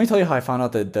 Viewers, let me tell you how I found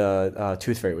out that the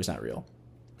tooth fairy was not real.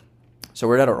 So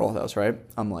we're at our old house, right?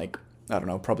 I'm like, I don't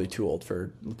know, probably too old for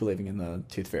believing in the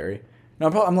tooth fairy. No,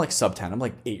 I'm like sub 10. I'm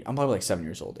like 8. I'm probably like 7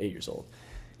 years old, 8 years old.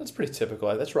 That's pretty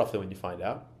typical. That's roughly when you find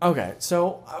out. Okay,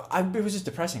 so it was just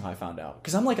depressing how I found out.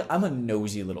 Because I'm a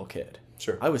nosy little kid.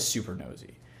 Sure. I was super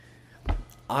nosy.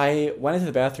 I went into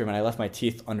the bathroom and I left my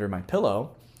teeth under my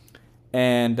pillow,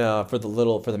 and for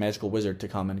the magical wizard to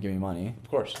come and give me money. Of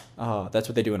course. That's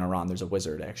what they do in Iran. There's a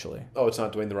wizard actually. Oh, it's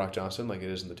not Dwayne The Rock Johnson like it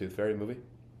is in the Tooth Fairy movie.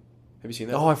 Have you seen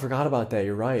that? Oh, I forgot about that.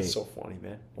 You're right. It's so funny,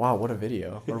 man. Wow, what a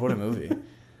video or what a movie.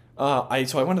 So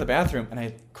I went to the bathroom and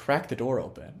I cracked the door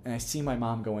open and I see my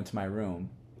mom go into my room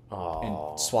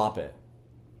and swap it.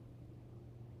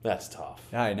 That's tough.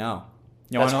 Yeah, I know.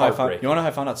 You want to know how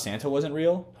I found out Santa wasn't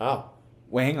real? How?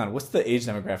 Wait, hang on. What's the age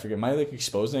demographic? Am I like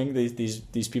exposing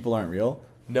these people aren't real?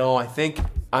 No, I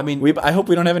hope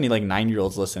we don't have any like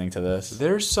 9-year-olds listening to this.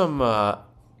 There's some.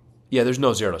 There's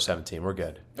no 0 to 17. We're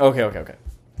good. Okay.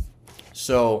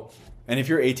 So, And if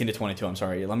you're 18 to 22, I'm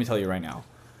sorry. Let me tell you right now.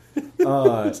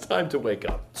 It's time to wake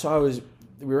up. So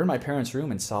we were in my parents'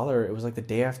 room, and Salar, it was like the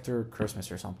day after Christmas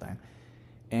or something.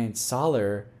 And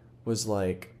Salar was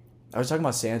like, I was talking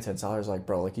about Santa, and Salar was like,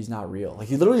 bro, like, he's not real. Like,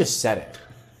 he literally just said it.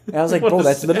 And I was like, bro,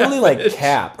 that's literally like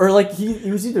cap. Or like, he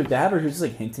was either that or he was just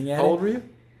like hinting at it. How old were you?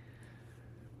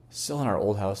 Still in our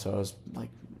old house, so I was like,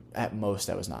 at most,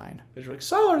 I was 9. You're like,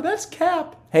 Salar, that's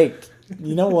cap. Hey,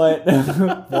 you know what?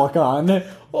 Walk on.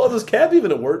 Well, was cap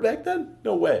even a word back then?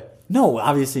 No way. No,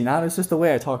 obviously not. It's just the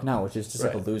way I talk now, which is just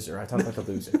like a loser. I talk like a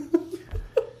loser.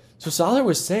 So Salar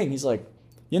was saying, he's like,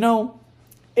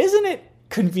 isn't it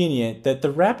convenient that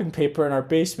the wrapping paper in our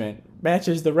basement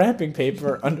matches the wrapping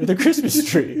paper under the Christmas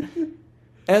tree? And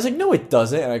I was like, no, it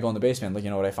doesn't. And I go in the basement, like, you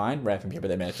know what I find? Wrapping paper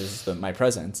that matches my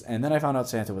presents. And then I found out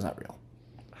Santa was not real.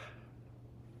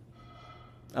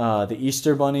 The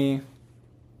Easter Bunny,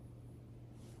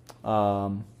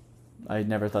 I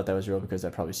never thought that was real because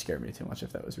that probably scared me too much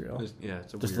if that was real. It's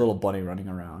just a little bunny running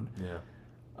around. Yeah.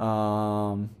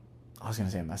 I was gonna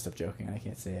say a messed up joking and I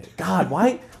can't say it. God,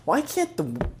 why can't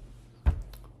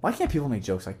people make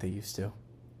jokes like they used to?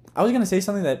 I was gonna say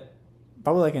something that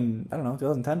probably like in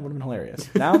 2010 would have been hilarious.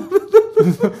 Now,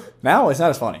 now it's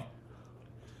not as funny.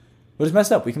 But it's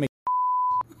messed up. We can make.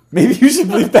 Maybe you should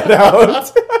bleep that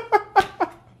out.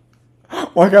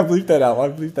 Why can't I bleep that out? Why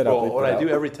bleep that out? Well, what I do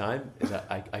every time is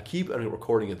I keep a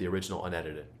recording of the original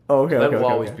unedited. Oh, okay. That will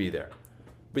always be there.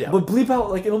 But yeah. But bleep out,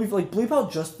 like, it'll be like, bleep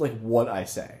out just like what I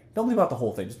say. Don't bleep out the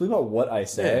whole thing. Just bleep out what I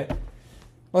say. Yeah.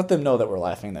 Let them know that we're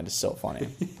laughing. That is so funny.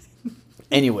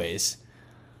 Anyways,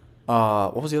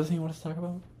 what was the other thing you wanted to talk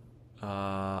about?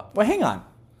 Well, hang on.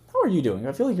 How are you doing?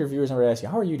 I feel like your viewers never ask you.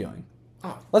 How are you doing?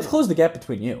 Oh, Let's close the gap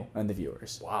between you and the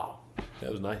viewers. Wow.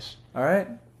 That was nice. All right?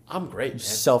 I'm great, man.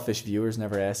 Selfish viewers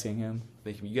never asking him.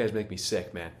 You guys make me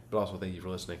sick, man. But also thank you for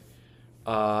listening.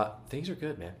 Things are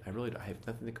good, man. I have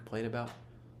nothing to complain about.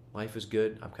 Life is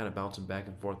good. I'm kind of bouncing back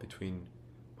and forth between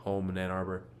home and Ann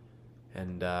Arbor.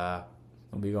 And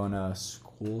we'll be going to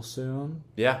school soon.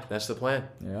 Yeah, that's the plan.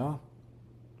 Yeah.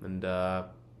 And I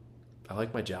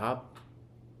like my job.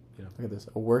 Look at this.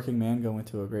 A working man going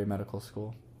to a great medical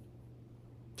school.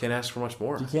 Can't ask for much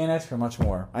more. You can't ask for much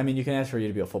more. I mean, you can ask for you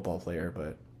to be a football player,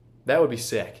 but that would be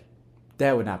sick.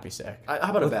 That would not be sick. How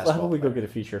about a basketball? How about we player? go get a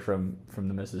feature from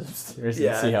the missus upstairs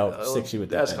and see how sick she would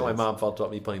think. That's how my mom felt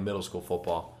about me playing middle school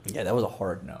football. Yeah, that was a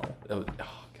hard no. Oh God,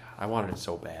 I wanted it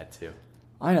so bad too.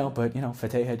 I know, but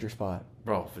Fateh had your spot,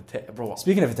 bro.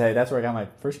 Speaking of Fateh, that's where I got my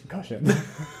first concussion.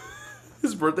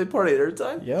 His birthday party at her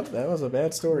time. Yep, that was a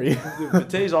bad story.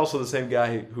 Fateh's also the same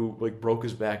guy who like broke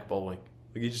his back bowling.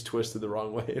 Like he just twisted the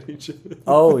wrong way and he just...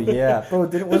 Oh yeah, bro.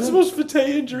 That's the most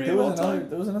Fateh injury of all time.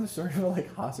 There was another story about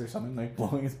like Haas or something like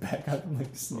blowing his back out and like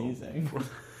sneezing.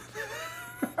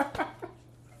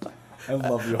 I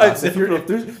love you, Haas.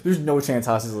 There's no chance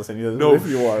Haas is listening. No, if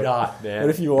you are, not, man. But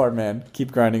if you are, man,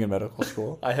 keep grinding in medical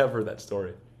school. I have heard that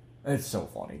story. It's so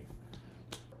funny.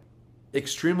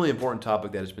 Extremely important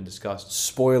topic that has been discussed.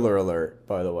 Spoiler alert,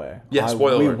 by the way. Yeah,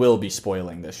 spoiler alert. We will be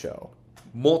spoiling this show.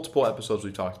 Multiple episodes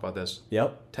we've talked about this.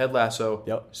 Yep. Ted Lasso.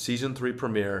 Yep. Season 3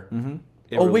 premiere. Mm-hmm.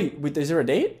 Oh, wait, is there a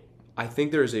date? I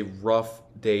think there is a rough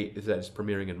date that is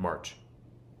premiering in March.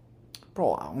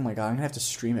 Bro, oh my God, I'm going to have to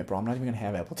stream it, bro. I'm not even going to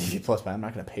have Apple TV Plus, but I'm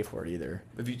not going to pay for it either.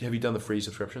 Have you done the free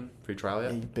subscription, free trial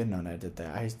yet? Yeah, you've been on it. I did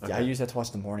that. I used that to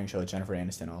watch The Morning Show with Jennifer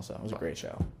Aniston also. It was a great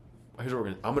show. Here's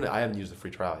what I haven't used the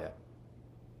free trial yet.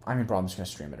 I mean, bro, I'm just going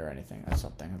to stream it or anything. Or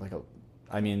something.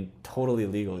 Totally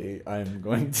legally, I'm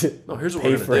going to here's what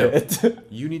pay we're going to do. It.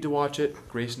 You need to watch it.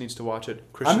 Grace needs to watch it.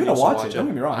 Christian I'm going to watch it. Don't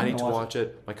get me wrong. I need to watch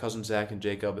it. My cousin Zach and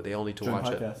Jacob, they all need to watch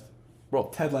it.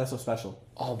 Bro, Ted Lasso special.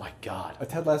 Oh my God. A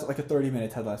Ted Lasso, like a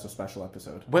 30-minute Ted Lasso special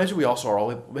episode. Imagine we also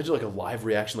are imagine like a live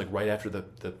reaction like right after the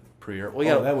premiere. Well,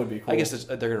 yeah, that would be cool. I guess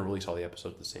they're going to release all the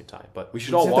episodes at the same time, but we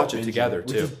should all watch it together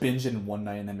too. We just binge it in one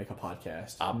night and then make a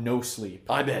podcast. No sleep.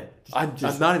 I'm in. I'm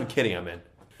not even kidding. I'm in.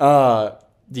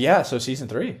 Yeah. So season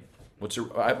 3.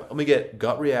 Let me get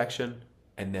gut reaction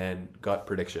and then gut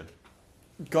prediction.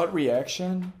 Gut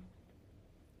reaction.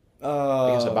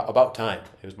 I guess about time.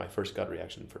 It was my first gut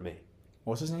reaction for me.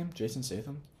 What's his name? Jason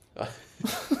Statham?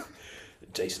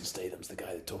 Jason Statham's the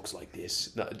guy that talks like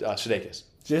this. No, Sudeikis.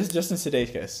 Justin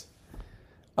Sudeikis.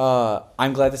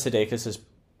 I'm glad that Sudeikis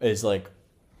is like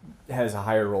has a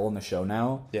higher role in the show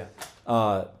now. Yeah.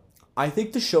 I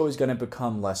think the show is going to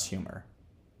become less humor.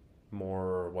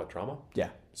 More what, drama? Yeah.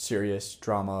 Serious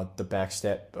drama, the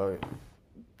backstab.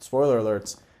 Spoiler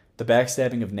alerts. The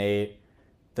backstabbing of Nate.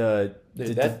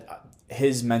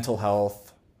 His mental health.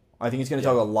 I think he's going to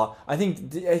talk a lot. I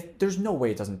think there's no way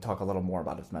it doesn't talk a little more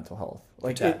about his mental health,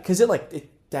 like because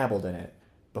it dabbled in it,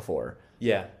 before.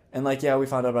 Yeah. And like, yeah, we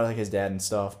found out about like his dad and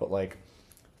stuff, but like,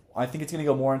 I think it's gonna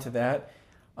go more into that.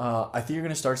 I think you're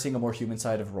gonna start seeing a more human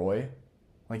side of Roy,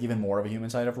 like even more of a human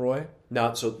side of Roy.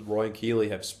 Now, so Roy and Keeley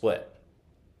have split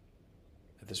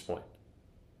at this point.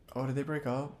 Oh, did they break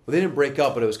up? Well, they didn't break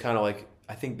up, but it was kind of like,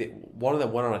 I think one of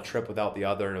them went on a trip without the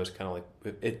other, and it was kind of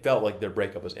like, it felt like their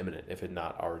breakup was imminent if it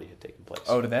not already had taken place.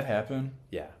 Oh, did that happen?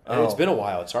 Yeah. And it's been a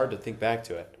while. It's hard to think back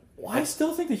to it. Well, I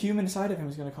still think the human side of him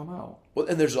is going to come out. Well,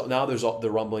 and there's the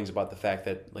rumblings about the fact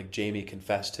that like Jamie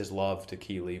confessed his love to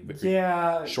Keeley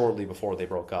shortly before they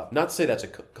broke up. Not to say that's a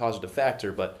causative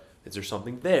factor, but is there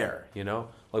something there, you know?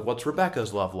 Like, what's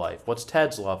Rebecca's love life? What's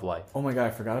Ted's love life? Oh my god,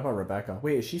 I forgot about Rebecca.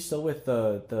 Wait, is she still with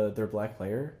their black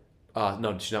player?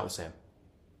 No, she's not with Sam.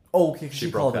 Oh, okay, she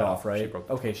called it off, right?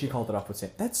 She called it off with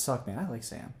Sam. That sucked, man. I like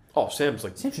Sam. Oh, Sam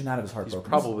should not have his heart broken. He's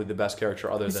probably the best character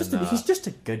he's just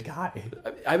a good guy.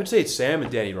 I would say it's Sam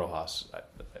and Danny Rojas.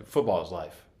 Football is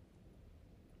life.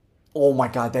 Oh my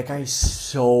god, that guy is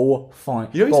so fun.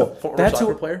 You know he's a former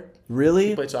soccer player? Really?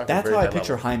 He played soccer That's how I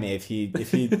picture Jaime if he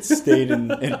stayed in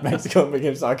Mexico and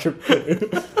became a soccer player.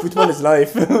 Football is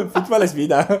life. Football is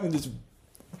vida.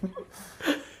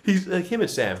 He's like him and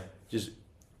Sam, just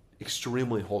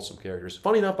extremely wholesome characters.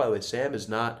 Funny enough, by the way, Sam is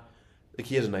not like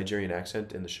he has a Nigerian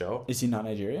accent in the show. Is he not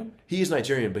Nigerian? He is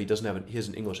Nigerian, but he doesn't have he has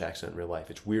an English accent in real life.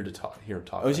 It's weird to hear him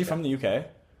talk. Oh, is he from the UK? Yeah,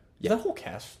 is that whole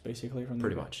cast basically from the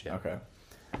pretty UK? much. Yeah. Okay.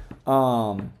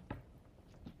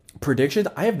 Predictions?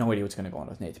 I have no idea what's going to go on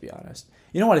with Nate, to be honest.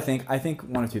 You know what I think? I think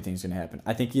one of two things is going to happen.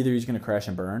 I think either he's going to crash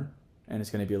and burn, and it's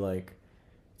going to be like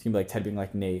Ted being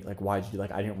like, Nate, like, why'd you do,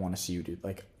 like, I didn't want to see you, dude.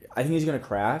 Like, I think he's going to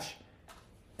crash,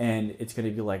 and it's going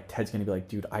to be like, Ted's going to be like,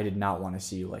 dude, I did not want to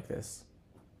see you like this.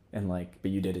 And like,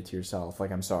 but you did it to yourself.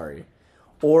 Like, I'm sorry.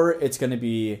 Or it's going to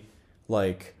be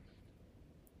like,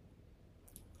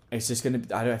 it's just going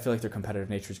to, I feel like their competitive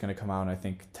nature is going to come out, and I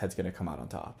think Ted's going to come out on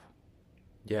top.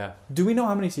 Yeah. Do we know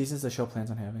how many seasons the show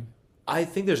plans on having? I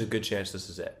think there's a good chance this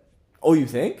is it. Oh, you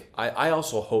think? I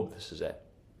also hope this is it.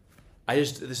 I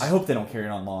hope they don't carry it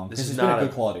on long. This is not been a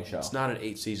good quality show. It's not an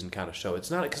 8-season kind of show.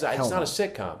 It's not because it's not a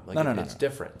sitcom. Like, no. It's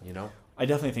different, you know. I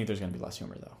definitely think there's going to be less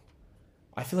humor though.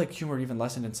 I feel like humor even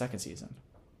lessened in second season.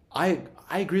 I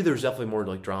agree. There's definitely more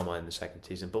like drama in the second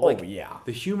season, but like yeah,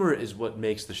 the humor is what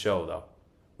makes the show though.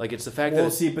 Like it's the fact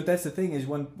but that's the thing is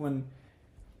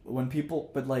when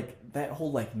people, but like that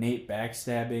whole like Nate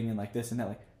backstabbing and like this and that,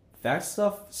 like that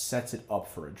stuff sets it up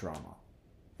for a drama.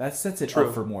 That sets it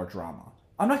up for more drama.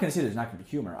 I'm not going to say there's not going to be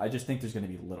humor. I just think there's going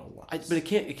to be a little less. But it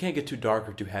can't get too dark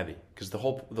or too heavy because there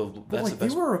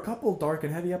were a couple dark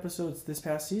and heavy episodes this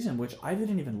past season which I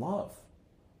didn't even love.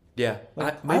 Yeah,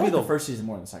 I like the first season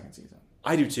more than the second season.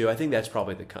 I do too. I think that's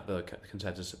probably the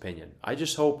consensus opinion. I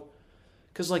just hope,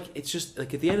 because like it's just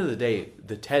like at the end of the day,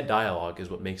 the Ted dialogue is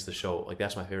what makes the show. Like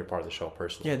that's my favorite part of the show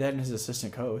personally. Yeah, that and his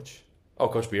assistant coach. Oh,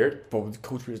 Coach Beard. But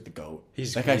Coach Beard's the GOAT.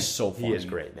 That guy's so funny. He is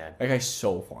great, man. That guy's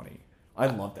so funny. I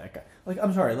love that guy. Like,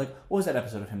 I'm sorry. Like, what was that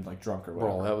episode of him like drunk or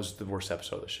whatever? Bro, that was the worst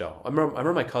episode of the show. I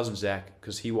remember my cousin Zach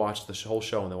because he watched the whole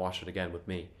show and then watched it again with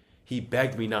me. He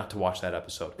begged me not to watch that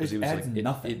episode because he was like,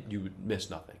 you would miss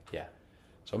nothing. Yeah.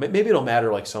 So maybe it'll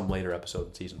matter like some later episode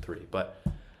in season 3. But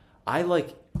I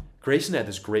like Grayson had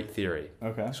this great theory.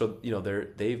 Okay. So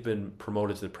they've been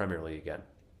promoted to the Premier League again,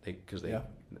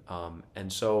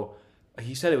 and so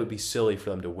he said it would be silly for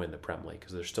them to win the Premier League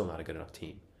because they're still not a good enough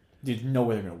team. There's no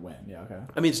way they're gonna win. Yeah. Okay.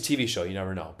 I mean, it's a TV show. You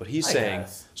never know. But he's saying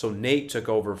so. Nate took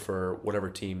over for whatever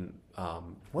team.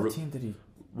 What team did he?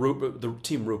 The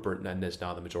team Rupert is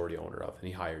now the majority owner of, and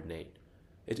he hired Nate.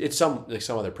 It's some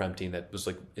other Prem team that was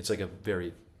like it's like a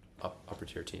very upper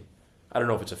tier team. I don't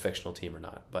know if it's a fictional team or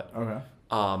not, but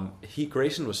okay.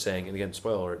 Grayson was saying, and again,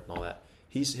 spoiler alert and all that.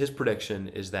 His prediction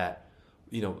is that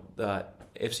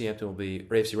AFC Hampton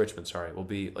AFC Richmond will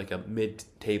be like a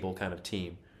mid-table kind of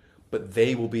team, but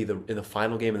they will be in the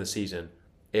final game of the season.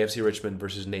 AFC Richmond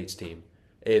versus Nate's team.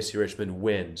 AFC Richmond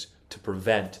wins to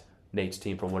prevent Nate's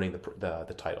team from winning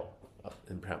the title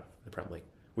in the Prem League,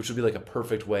 which would be like a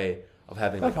perfect way of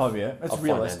having. That'd probably be it. It's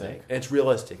realistic. And it's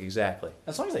realistic, exactly.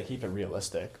 As long as they keep it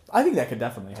realistic, I think that could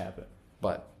definitely happen.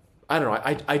 But I don't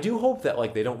know. I do hope that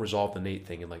like they don't resolve the Nate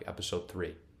thing in like episode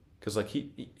 3, because like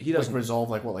he doesn't like resolve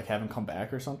like what, like have him come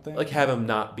back or something. Like have him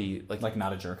not be like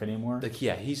not a jerk anymore. Like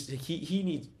yeah, he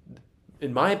needs.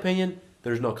 In my opinion,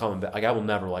 there's no coming back. Like I will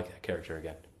never like that character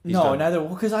again. Neither.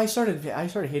 Well, because I started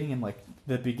hating him like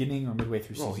the beginning or midway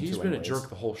through season 2. He's been a jerk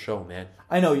the whole show, man.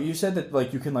 I know you said that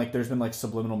like you can like there's been like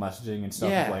subliminal messaging and stuff.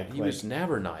 Yeah, he was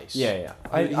never nice. Yeah.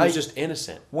 He was just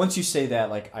innocent. Once you say that,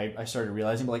 like I started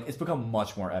realizing, but like it's become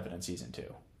much more evident season 2.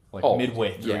 Like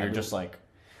midway through, you're just like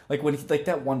Like when like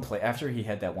that one play after he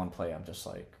had that one play, I'm just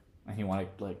like, and he wanted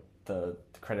like the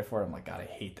credit for it. I'm like, God, I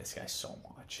hate this guy so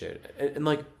much. Dude. And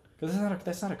like, because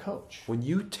that's not a coach. When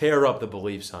you tear up the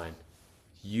belief sign,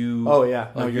 you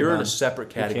you're in a separate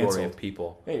category of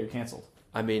people. Yeah, you're canceled.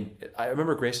 I mean, I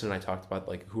remember Grayson and I talked about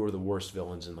like who are the worst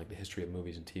villains in like the history of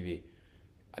movies and TV.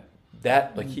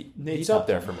 That like he's up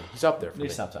there for me. He's up there for me.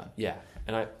 Nate Top 10. Yeah,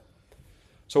 and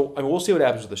So I mean, we'll see what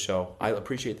happens with the show. I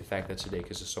appreciate the fact that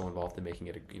Sudeikis is so involved in making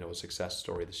it a success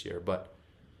story this year, but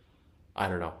I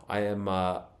don't know.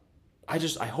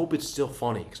 I hope it's still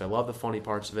funny because I love the funny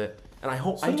parts of it, and I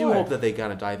hope hope that they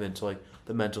kind of dive into like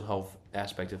the mental health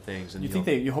aspect of things. And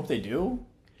you hope they do?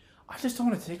 I just don't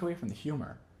want to take away from the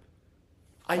humor.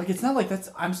 It's not like that's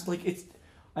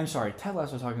I'm sorry. Ted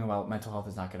Lasso talking about mental health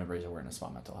is not going to raise awareness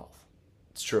about mental health.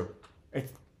 It's true.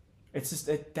 It's just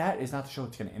that is not the show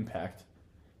that's going to impact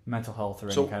mental health or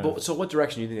any kind of. So what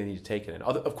direction do you think they need to take it in?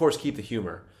 Of course, keep the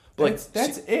humor. But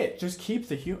that's it. Just keep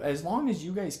the humor. As long as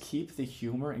you guys keep the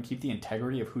humor and keep the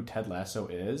integrity of who Ted Lasso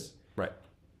is. Right.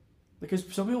 Because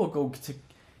some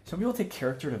people take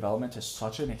character development to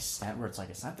such an extent where it's like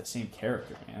it's not the same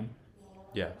character, man.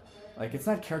 Yeah. Like it's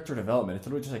not character development. It's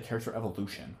literally just like character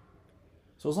evolution.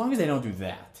 So as long as they don't do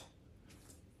that.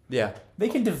 Yeah. They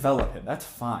can develop him. That's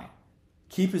fine.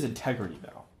 Keep his integrity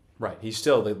though. Right. He's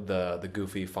still the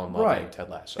goofy, fun-loving Ted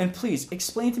Lasso. And please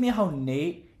explain to me how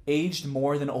Nate aged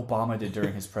more than Obama did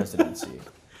during his presidency.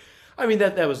 I mean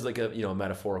that was like a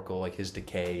metaphorical, like his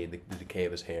decay, the decay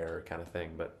of his hair kind of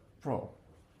thing. But bro,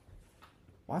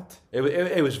 what?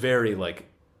 It was very like.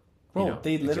 Bro,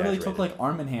 they literally took like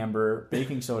Arm & Hammer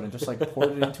baking soda and just like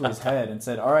poured it into his head and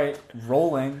said, "All right,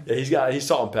 rolling." Yeah, he's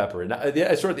salt and pepper, and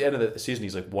I swear at the end of the season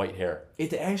he's like white hair.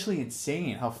 It's actually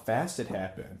insane how fast it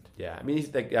happened. Yeah, I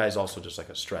mean that guy's also just like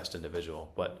a stressed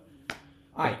individual, but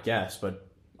I guess, but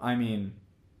I mean,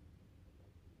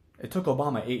 it took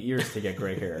Obama 8 years to get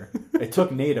gray hair. It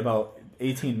took Nate about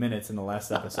 18 minutes in the last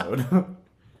episode. All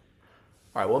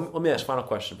right, well, let me ask final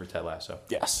question for Ted Lasso.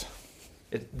 Yes.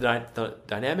 The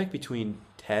dynamic between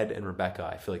Ted and Rebecca,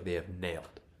 I feel like they have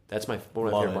nailed. That's one of my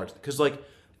favorite parts. Because like,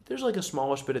 there's like a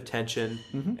smallish bit of tension,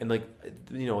 and like,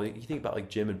 you think about like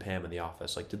Jim and Pam in The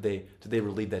Office. Like, did they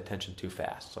relieve that tension too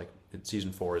fast? Like,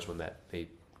 season 4 is when they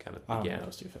kind of began. I don't think it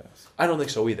was too fast. I don't think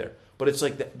so either. But it's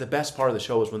like the best part of the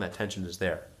show is when that tension is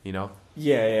there.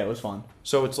 Yeah, it was fun.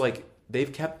 So it's like.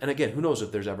 They've kept, and again, who knows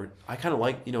if there's ever. I kind of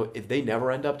like, if they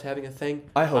never end up having a thing.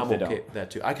 I hope they okay don't. With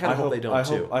that too. I kind of hope they don't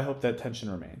too. I hope that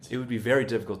tension remains. It would be very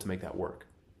difficult to make that work.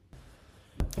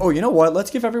 Oh, you know what?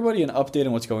 Let's give everybody an update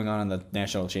on what's going on in the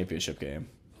national championship game.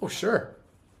 Oh, sure.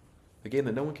 The game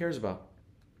that no one cares about.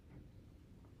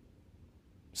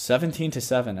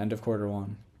 17-7, end of quarter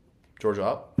 1. Georgia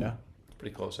up. Yeah, it's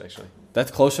pretty close actually. That's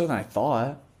closer than I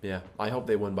thought. Yeah, I hope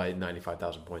they win by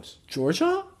 95,000 points.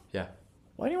 Georgia? Yeah.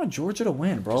 Why do you want Georgia to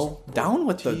win, bro? Down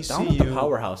with the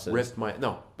powerhouses. Ripped my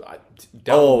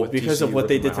because of what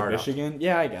they did to Michigan.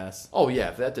 Yeah, I guess. Oh yeah,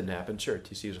 if that didn't happen, sure.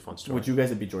 TCU is a fun story. Would you guys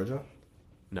have beat Georgia?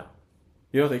 No.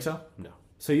 You don't think so? No.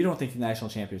 So you don't think the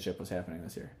national championship was happening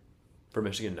this year? For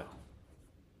Michigan, no.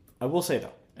 I will say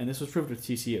though, and this was proved with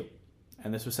TCU,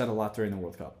 and this was said a lot during the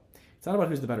World Cup. It's not about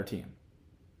who's the better team.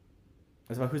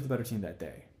 It's about who's the better team that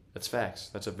day. That's facts.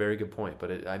 That's a very good point.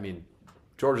 But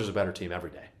Georgia's a better team every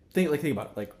day. Think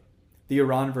about it. Like the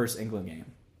Iran versus England game.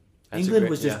 England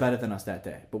was just better than us that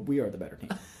day, but we are the better team.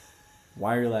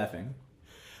 Why are you laughing?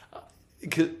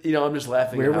 Because I'm just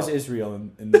laughing. Where was Israel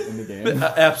in the game?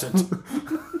 Absent.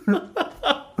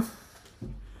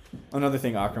 Another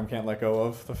thing Akram can't let go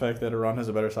of, the fact that Iran has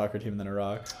a better soccer team than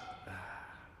Iraq.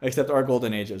 Except our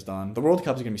golden age is done. The World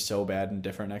Cup is going to be so bad and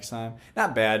different next time.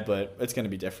 Not bad, but it's going to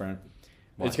be different.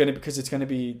 Why? It's going to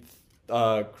be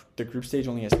the group stage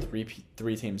only has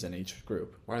three teams in each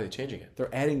group. Why are they changing it?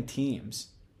 They're adding teams.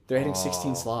 They're adding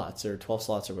 16 slots or 12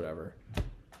 slots or whatever.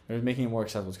 They're making it more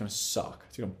accessible. It's going to suck.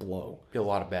 It's going to blow. Be a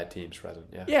lot of bad teams present.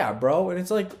 Yeah. Yeah, bro. And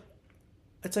it's like,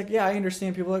 yeah, I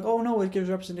understand people are like, oh no, it gives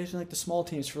representation like the small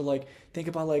teams for like, think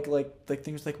about like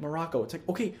things like Morocco. It's like,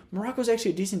 okay, Morocco's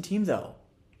actually a decent team though.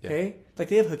 Yeah. Okay? Like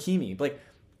they have Hakimi. But like,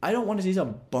 I don't want to see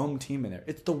some bum team in there.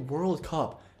 It's the World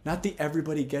Cup, not the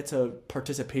everybody gets a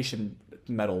participation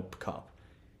medal cup.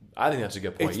 I think that's a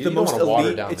good point. It's you the most don't want to water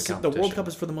elite. down the competition. The World Cup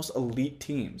is for the most elite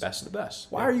teams. Best of the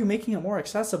best. Why are you making it more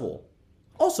accessible?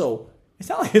 Also, it's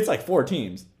not like it's like 4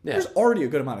 teams. Yeah. There's already a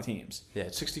good amount of teams. Yeah,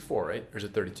 it's 64, right? Or is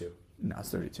it 32? No,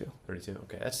 it's 32. 32.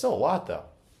 Okay, that's still a lot though.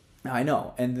 I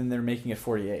know, and then they're making it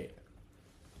 48.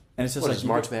 And it's just what, like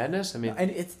March Madness. I mean,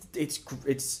 and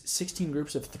it's 16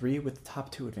 groups of 3 with the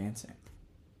top 2 advancing.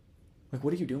 Like,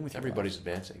 what are you doing with everybody's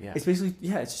advancing? Yeah, it's basically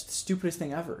it's just the stupidest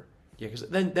thing ever. Yeah,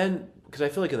 because I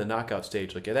feel like in the knockout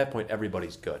stage, like at that point,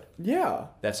 everybody's good. Yeah.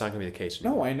 That's not going to be the case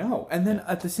anymore. No, I know. And then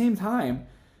at the same time,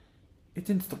 it's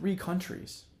in 3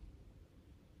 countries.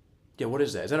 Yeah, what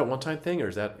is that? Is that a one-time thing, or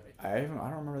is that... I don't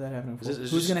remember that happening before.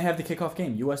 Is Who's going to have the kickoff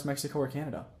game? U.S., Mexico, or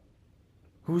Canada?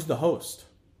 Who's the host?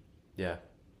 Yeah.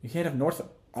 You can't have North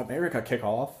America kick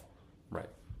off. Right.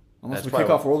 Unless we kick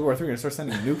off World War III, we're going to start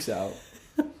sending nukes out.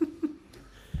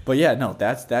 But yeah, no,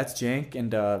 that's jank.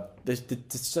 And it's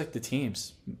just like the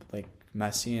teams. Like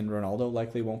Messi and Ronaldo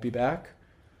likely won't be back.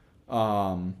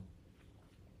 Belgium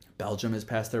is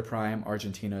past their prime.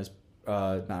 Germany's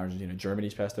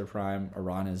past their prime.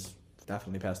 Iran is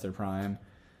definitely past their prime.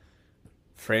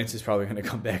 France is probably going to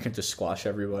come back and just squash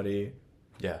everybody.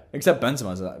 Yeah. Except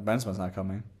Benzema's not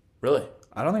coming. Really?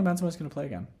 I don't think Benzema's going to play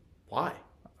again. Why?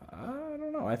 I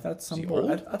don't know. I thought some. Is he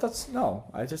old? I thought no.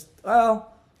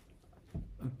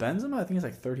 Benzema, I think he's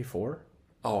like 34.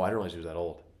 Oh, I didn't realize he was that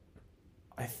old.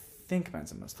 I think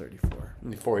Benzema's 34. I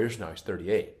mean, 4 years from now, he's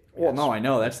 38. Well, no, I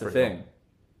know. That's the thing.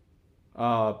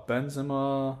 Old.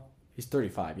 Benzema, he's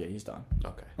 35. Yeah, he's done.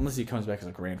 Okay. Unless he comes back as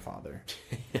a grandfather.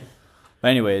 But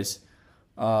anyways,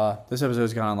 this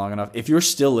episode's gone on long enough. If you're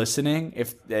still listening,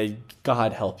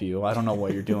 God help you. I don't know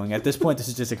what you're doing. At this point, this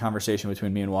is just a conversation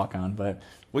between me and Walk-On. But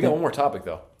We got one more topic,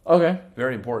 though. Okay.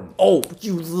 Very important. Oh,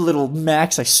 you little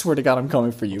Max. I swear to God, I'm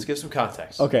coming for you. Let's give some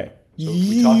context. Okay. So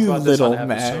we talked about this little on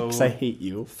Max. I hate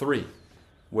you. 3,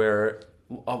 where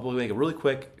we'll make it really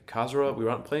quick. Kasra, we were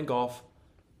out playing golf.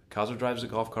 Kasra drives a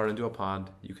golf cart into a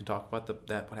pond. You can talk about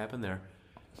what happened there.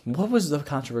 What was the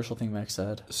controversial thing Max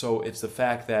said? So it's the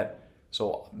fact that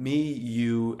me,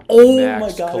 you, my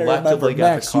Max God, collectively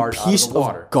got Max, the cart out of piece the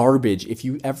water. of garbage. If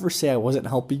you ever say I wasn't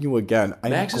helping you again,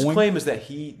 Max's claim is that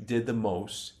he did the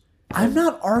most. I'm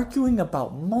not arguing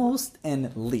about most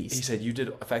and least. He said you did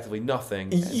effectively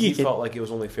nothing, and he felt like it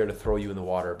was only fair to throw you in the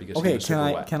water because he was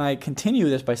super wet. Can I continue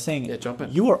this by saying jump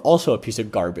in. You are also a piece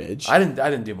of garbage. I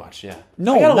didn't do much, yeah.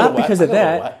 No, not because of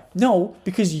that. No,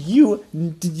 because you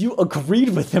agreed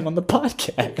with him on the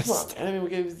podcast. Yeah, come on, man. I mean, we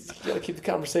got to keep the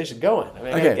conversation going. I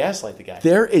mean, I got to gaslight the guy.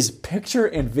 There is picture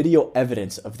and video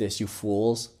evidence of this, you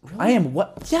fools. Really? I am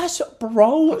what? Yes,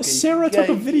 bro. Okay, Sarah took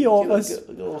a video of us.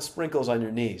 Little sprinkles on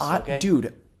your knees, okay?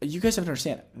 Dude, you guys have to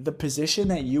understand the position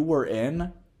that you were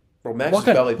in. Bro, Max's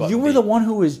belly button. You were the one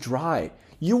who was dry.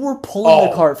 You were pulling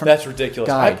the cart from. That's ridiculous.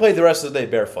 Guy. I played the rest of the day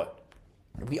barefoot.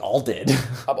 We all did.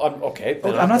 Okay.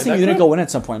 I'm not saying you didn't go in at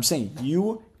some point. I'm saying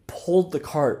you pulled the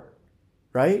cart,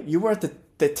 right? You were at the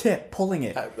tip pulling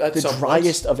it, the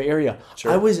driest of area.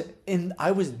 Sure. I was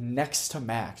next to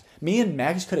Max. Me and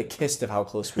Max could have kissed of how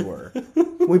close we were.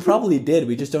 We probably did.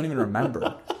 We just don't even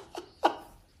remember.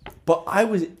 But I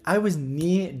was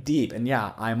knee deep, and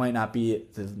yeah, I might not be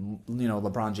the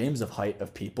LeBron James of height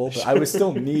of people, but I was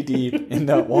still knee deep in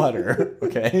that water.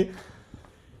 Okay,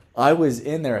 I was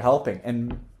in there helping,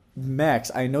 and Max,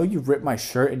 I know you ripped my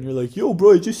shirt, and you're like, "Yo,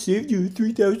 bro, I just saved you a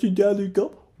 $3,000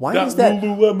 cup." Why is that?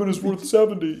 Lululemon is worth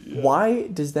 $70. Yeah. Why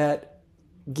does that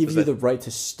give you the right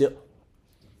to still?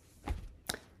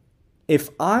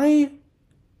 You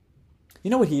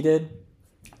know what he did?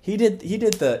 He did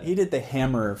the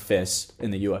hammer fist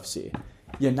in the UFC.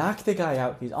 You knock the guy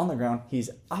out. He's on the ground. He's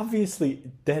obviously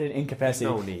dead and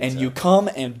incapacitated. And you come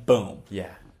and boom. Yeah.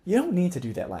 You don't need to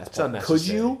do that last part. Unnecessary. Could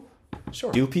you?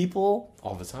 Sure. Do people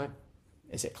all the time?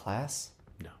 Is it class?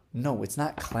 No. No, it's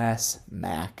not class,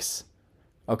 Max.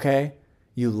 Okay?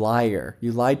 You liar.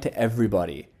 You lied to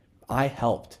everybody. I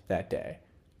helped that day.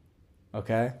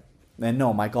 Okay? And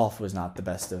no, my golf was not the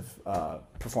best of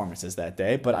performances that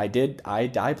day, but I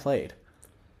played.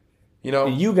 You know,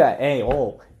 and you got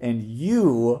and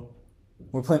you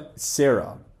were playing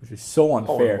Sarah, which is so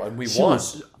unfair. And we won.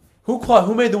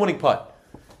 Who made the winning putt?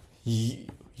 We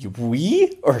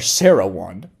or Sarah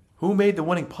won? Who made the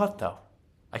winning putt though?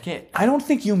 I don't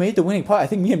think you made the winning putt. I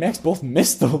think me and Max both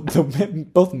missed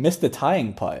the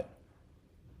tying putt.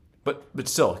 But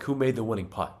still, who made the winning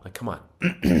putt? Like, come on.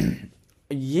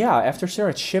 Yeah, after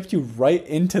Sarah chipped you right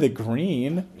into the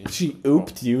green, she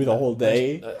ooped you the whole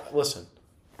day. Listen.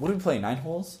 What did we play, 9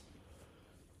 holes?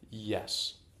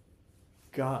 Yes.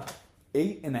 God.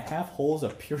 8.5 holes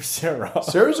of pure Sarah.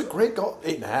 Sarah's a great golfer.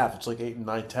 8.5. It's like 8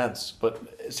 9/10.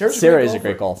 But Sarah is a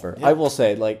great golfer. Yeah. I will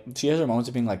say, like, she has her moments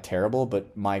of being like terrible,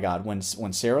 but my God, when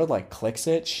Sarah like clicks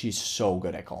it, she's so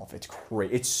good at golf. It's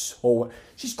great.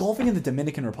 She's golfing in the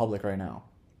Dominican Republic right now.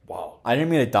 Wow. I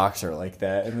didn't mean to dox her like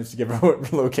that and just give her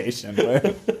a location.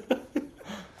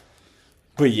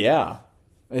 But yeah,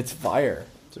 it's fire.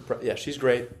 Yeah, she's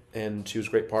great, and she was a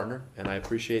great partner, and I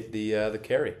appreciate the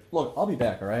carry. Look, I'll be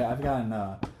back, all right? I've gotten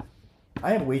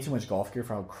I have way too much golf gear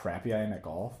for how crappy I am at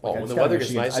golf. Like, when the weather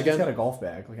gets nice I again, just got a golf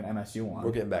bag, like an MSU one.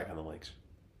 We're getting back on the links.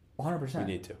 100%. We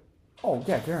need to. Oh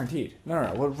yeah, guaranteed.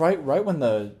 No. Well, right when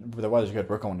the weather's good,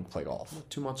 we're going to play golf.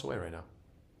 2 months away right now.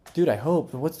 Dude, I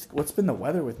hope. What's been the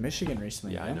weather with Michigan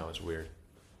recently? Yeah, man? I know, it's weird.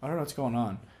 I don't know what's going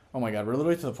on. Oh my god, we're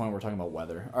literally to the point where we're talking about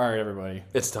weather. All right, everybody.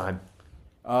 It's time.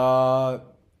 Yeah,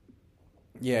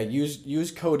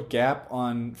 use code GAP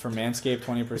for Manscaped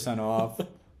 20% off.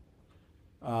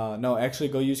 No, actually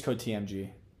go use code TMG.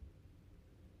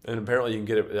 And apparently you can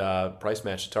get it price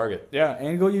match at Target. Yeah,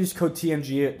 and go use code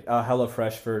TMG at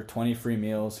HelloFresh for 20 free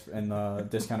meals and the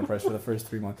discounted price for the first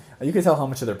 3 months. You can tell how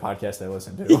much of their podcast I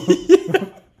listen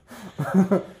to.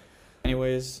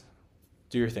 Anyways,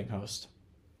 do your thing, host.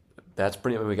 That's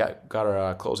pretty. We got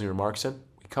our closing remarks in.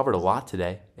 We covered a lot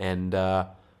today, and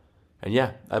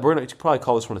yeah, we're gonna probably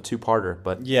call this one a two-parter.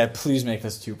 But yeah, please make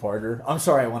this a two-parter. I'm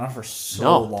sorry I went on for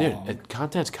so long. No, dude,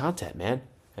 content's content, man.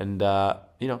 And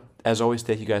as always,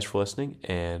 thank you guys for listening,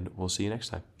 and we'll see you next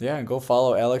time. Yeah, and go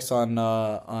follow Alex on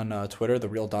Twitter, the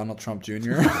real Donald Trump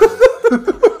Jr.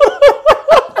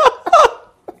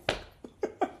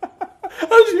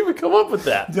 How did you even come up with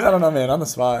that? I don't know, man. On the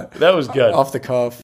spot. That was good. Off the cuff.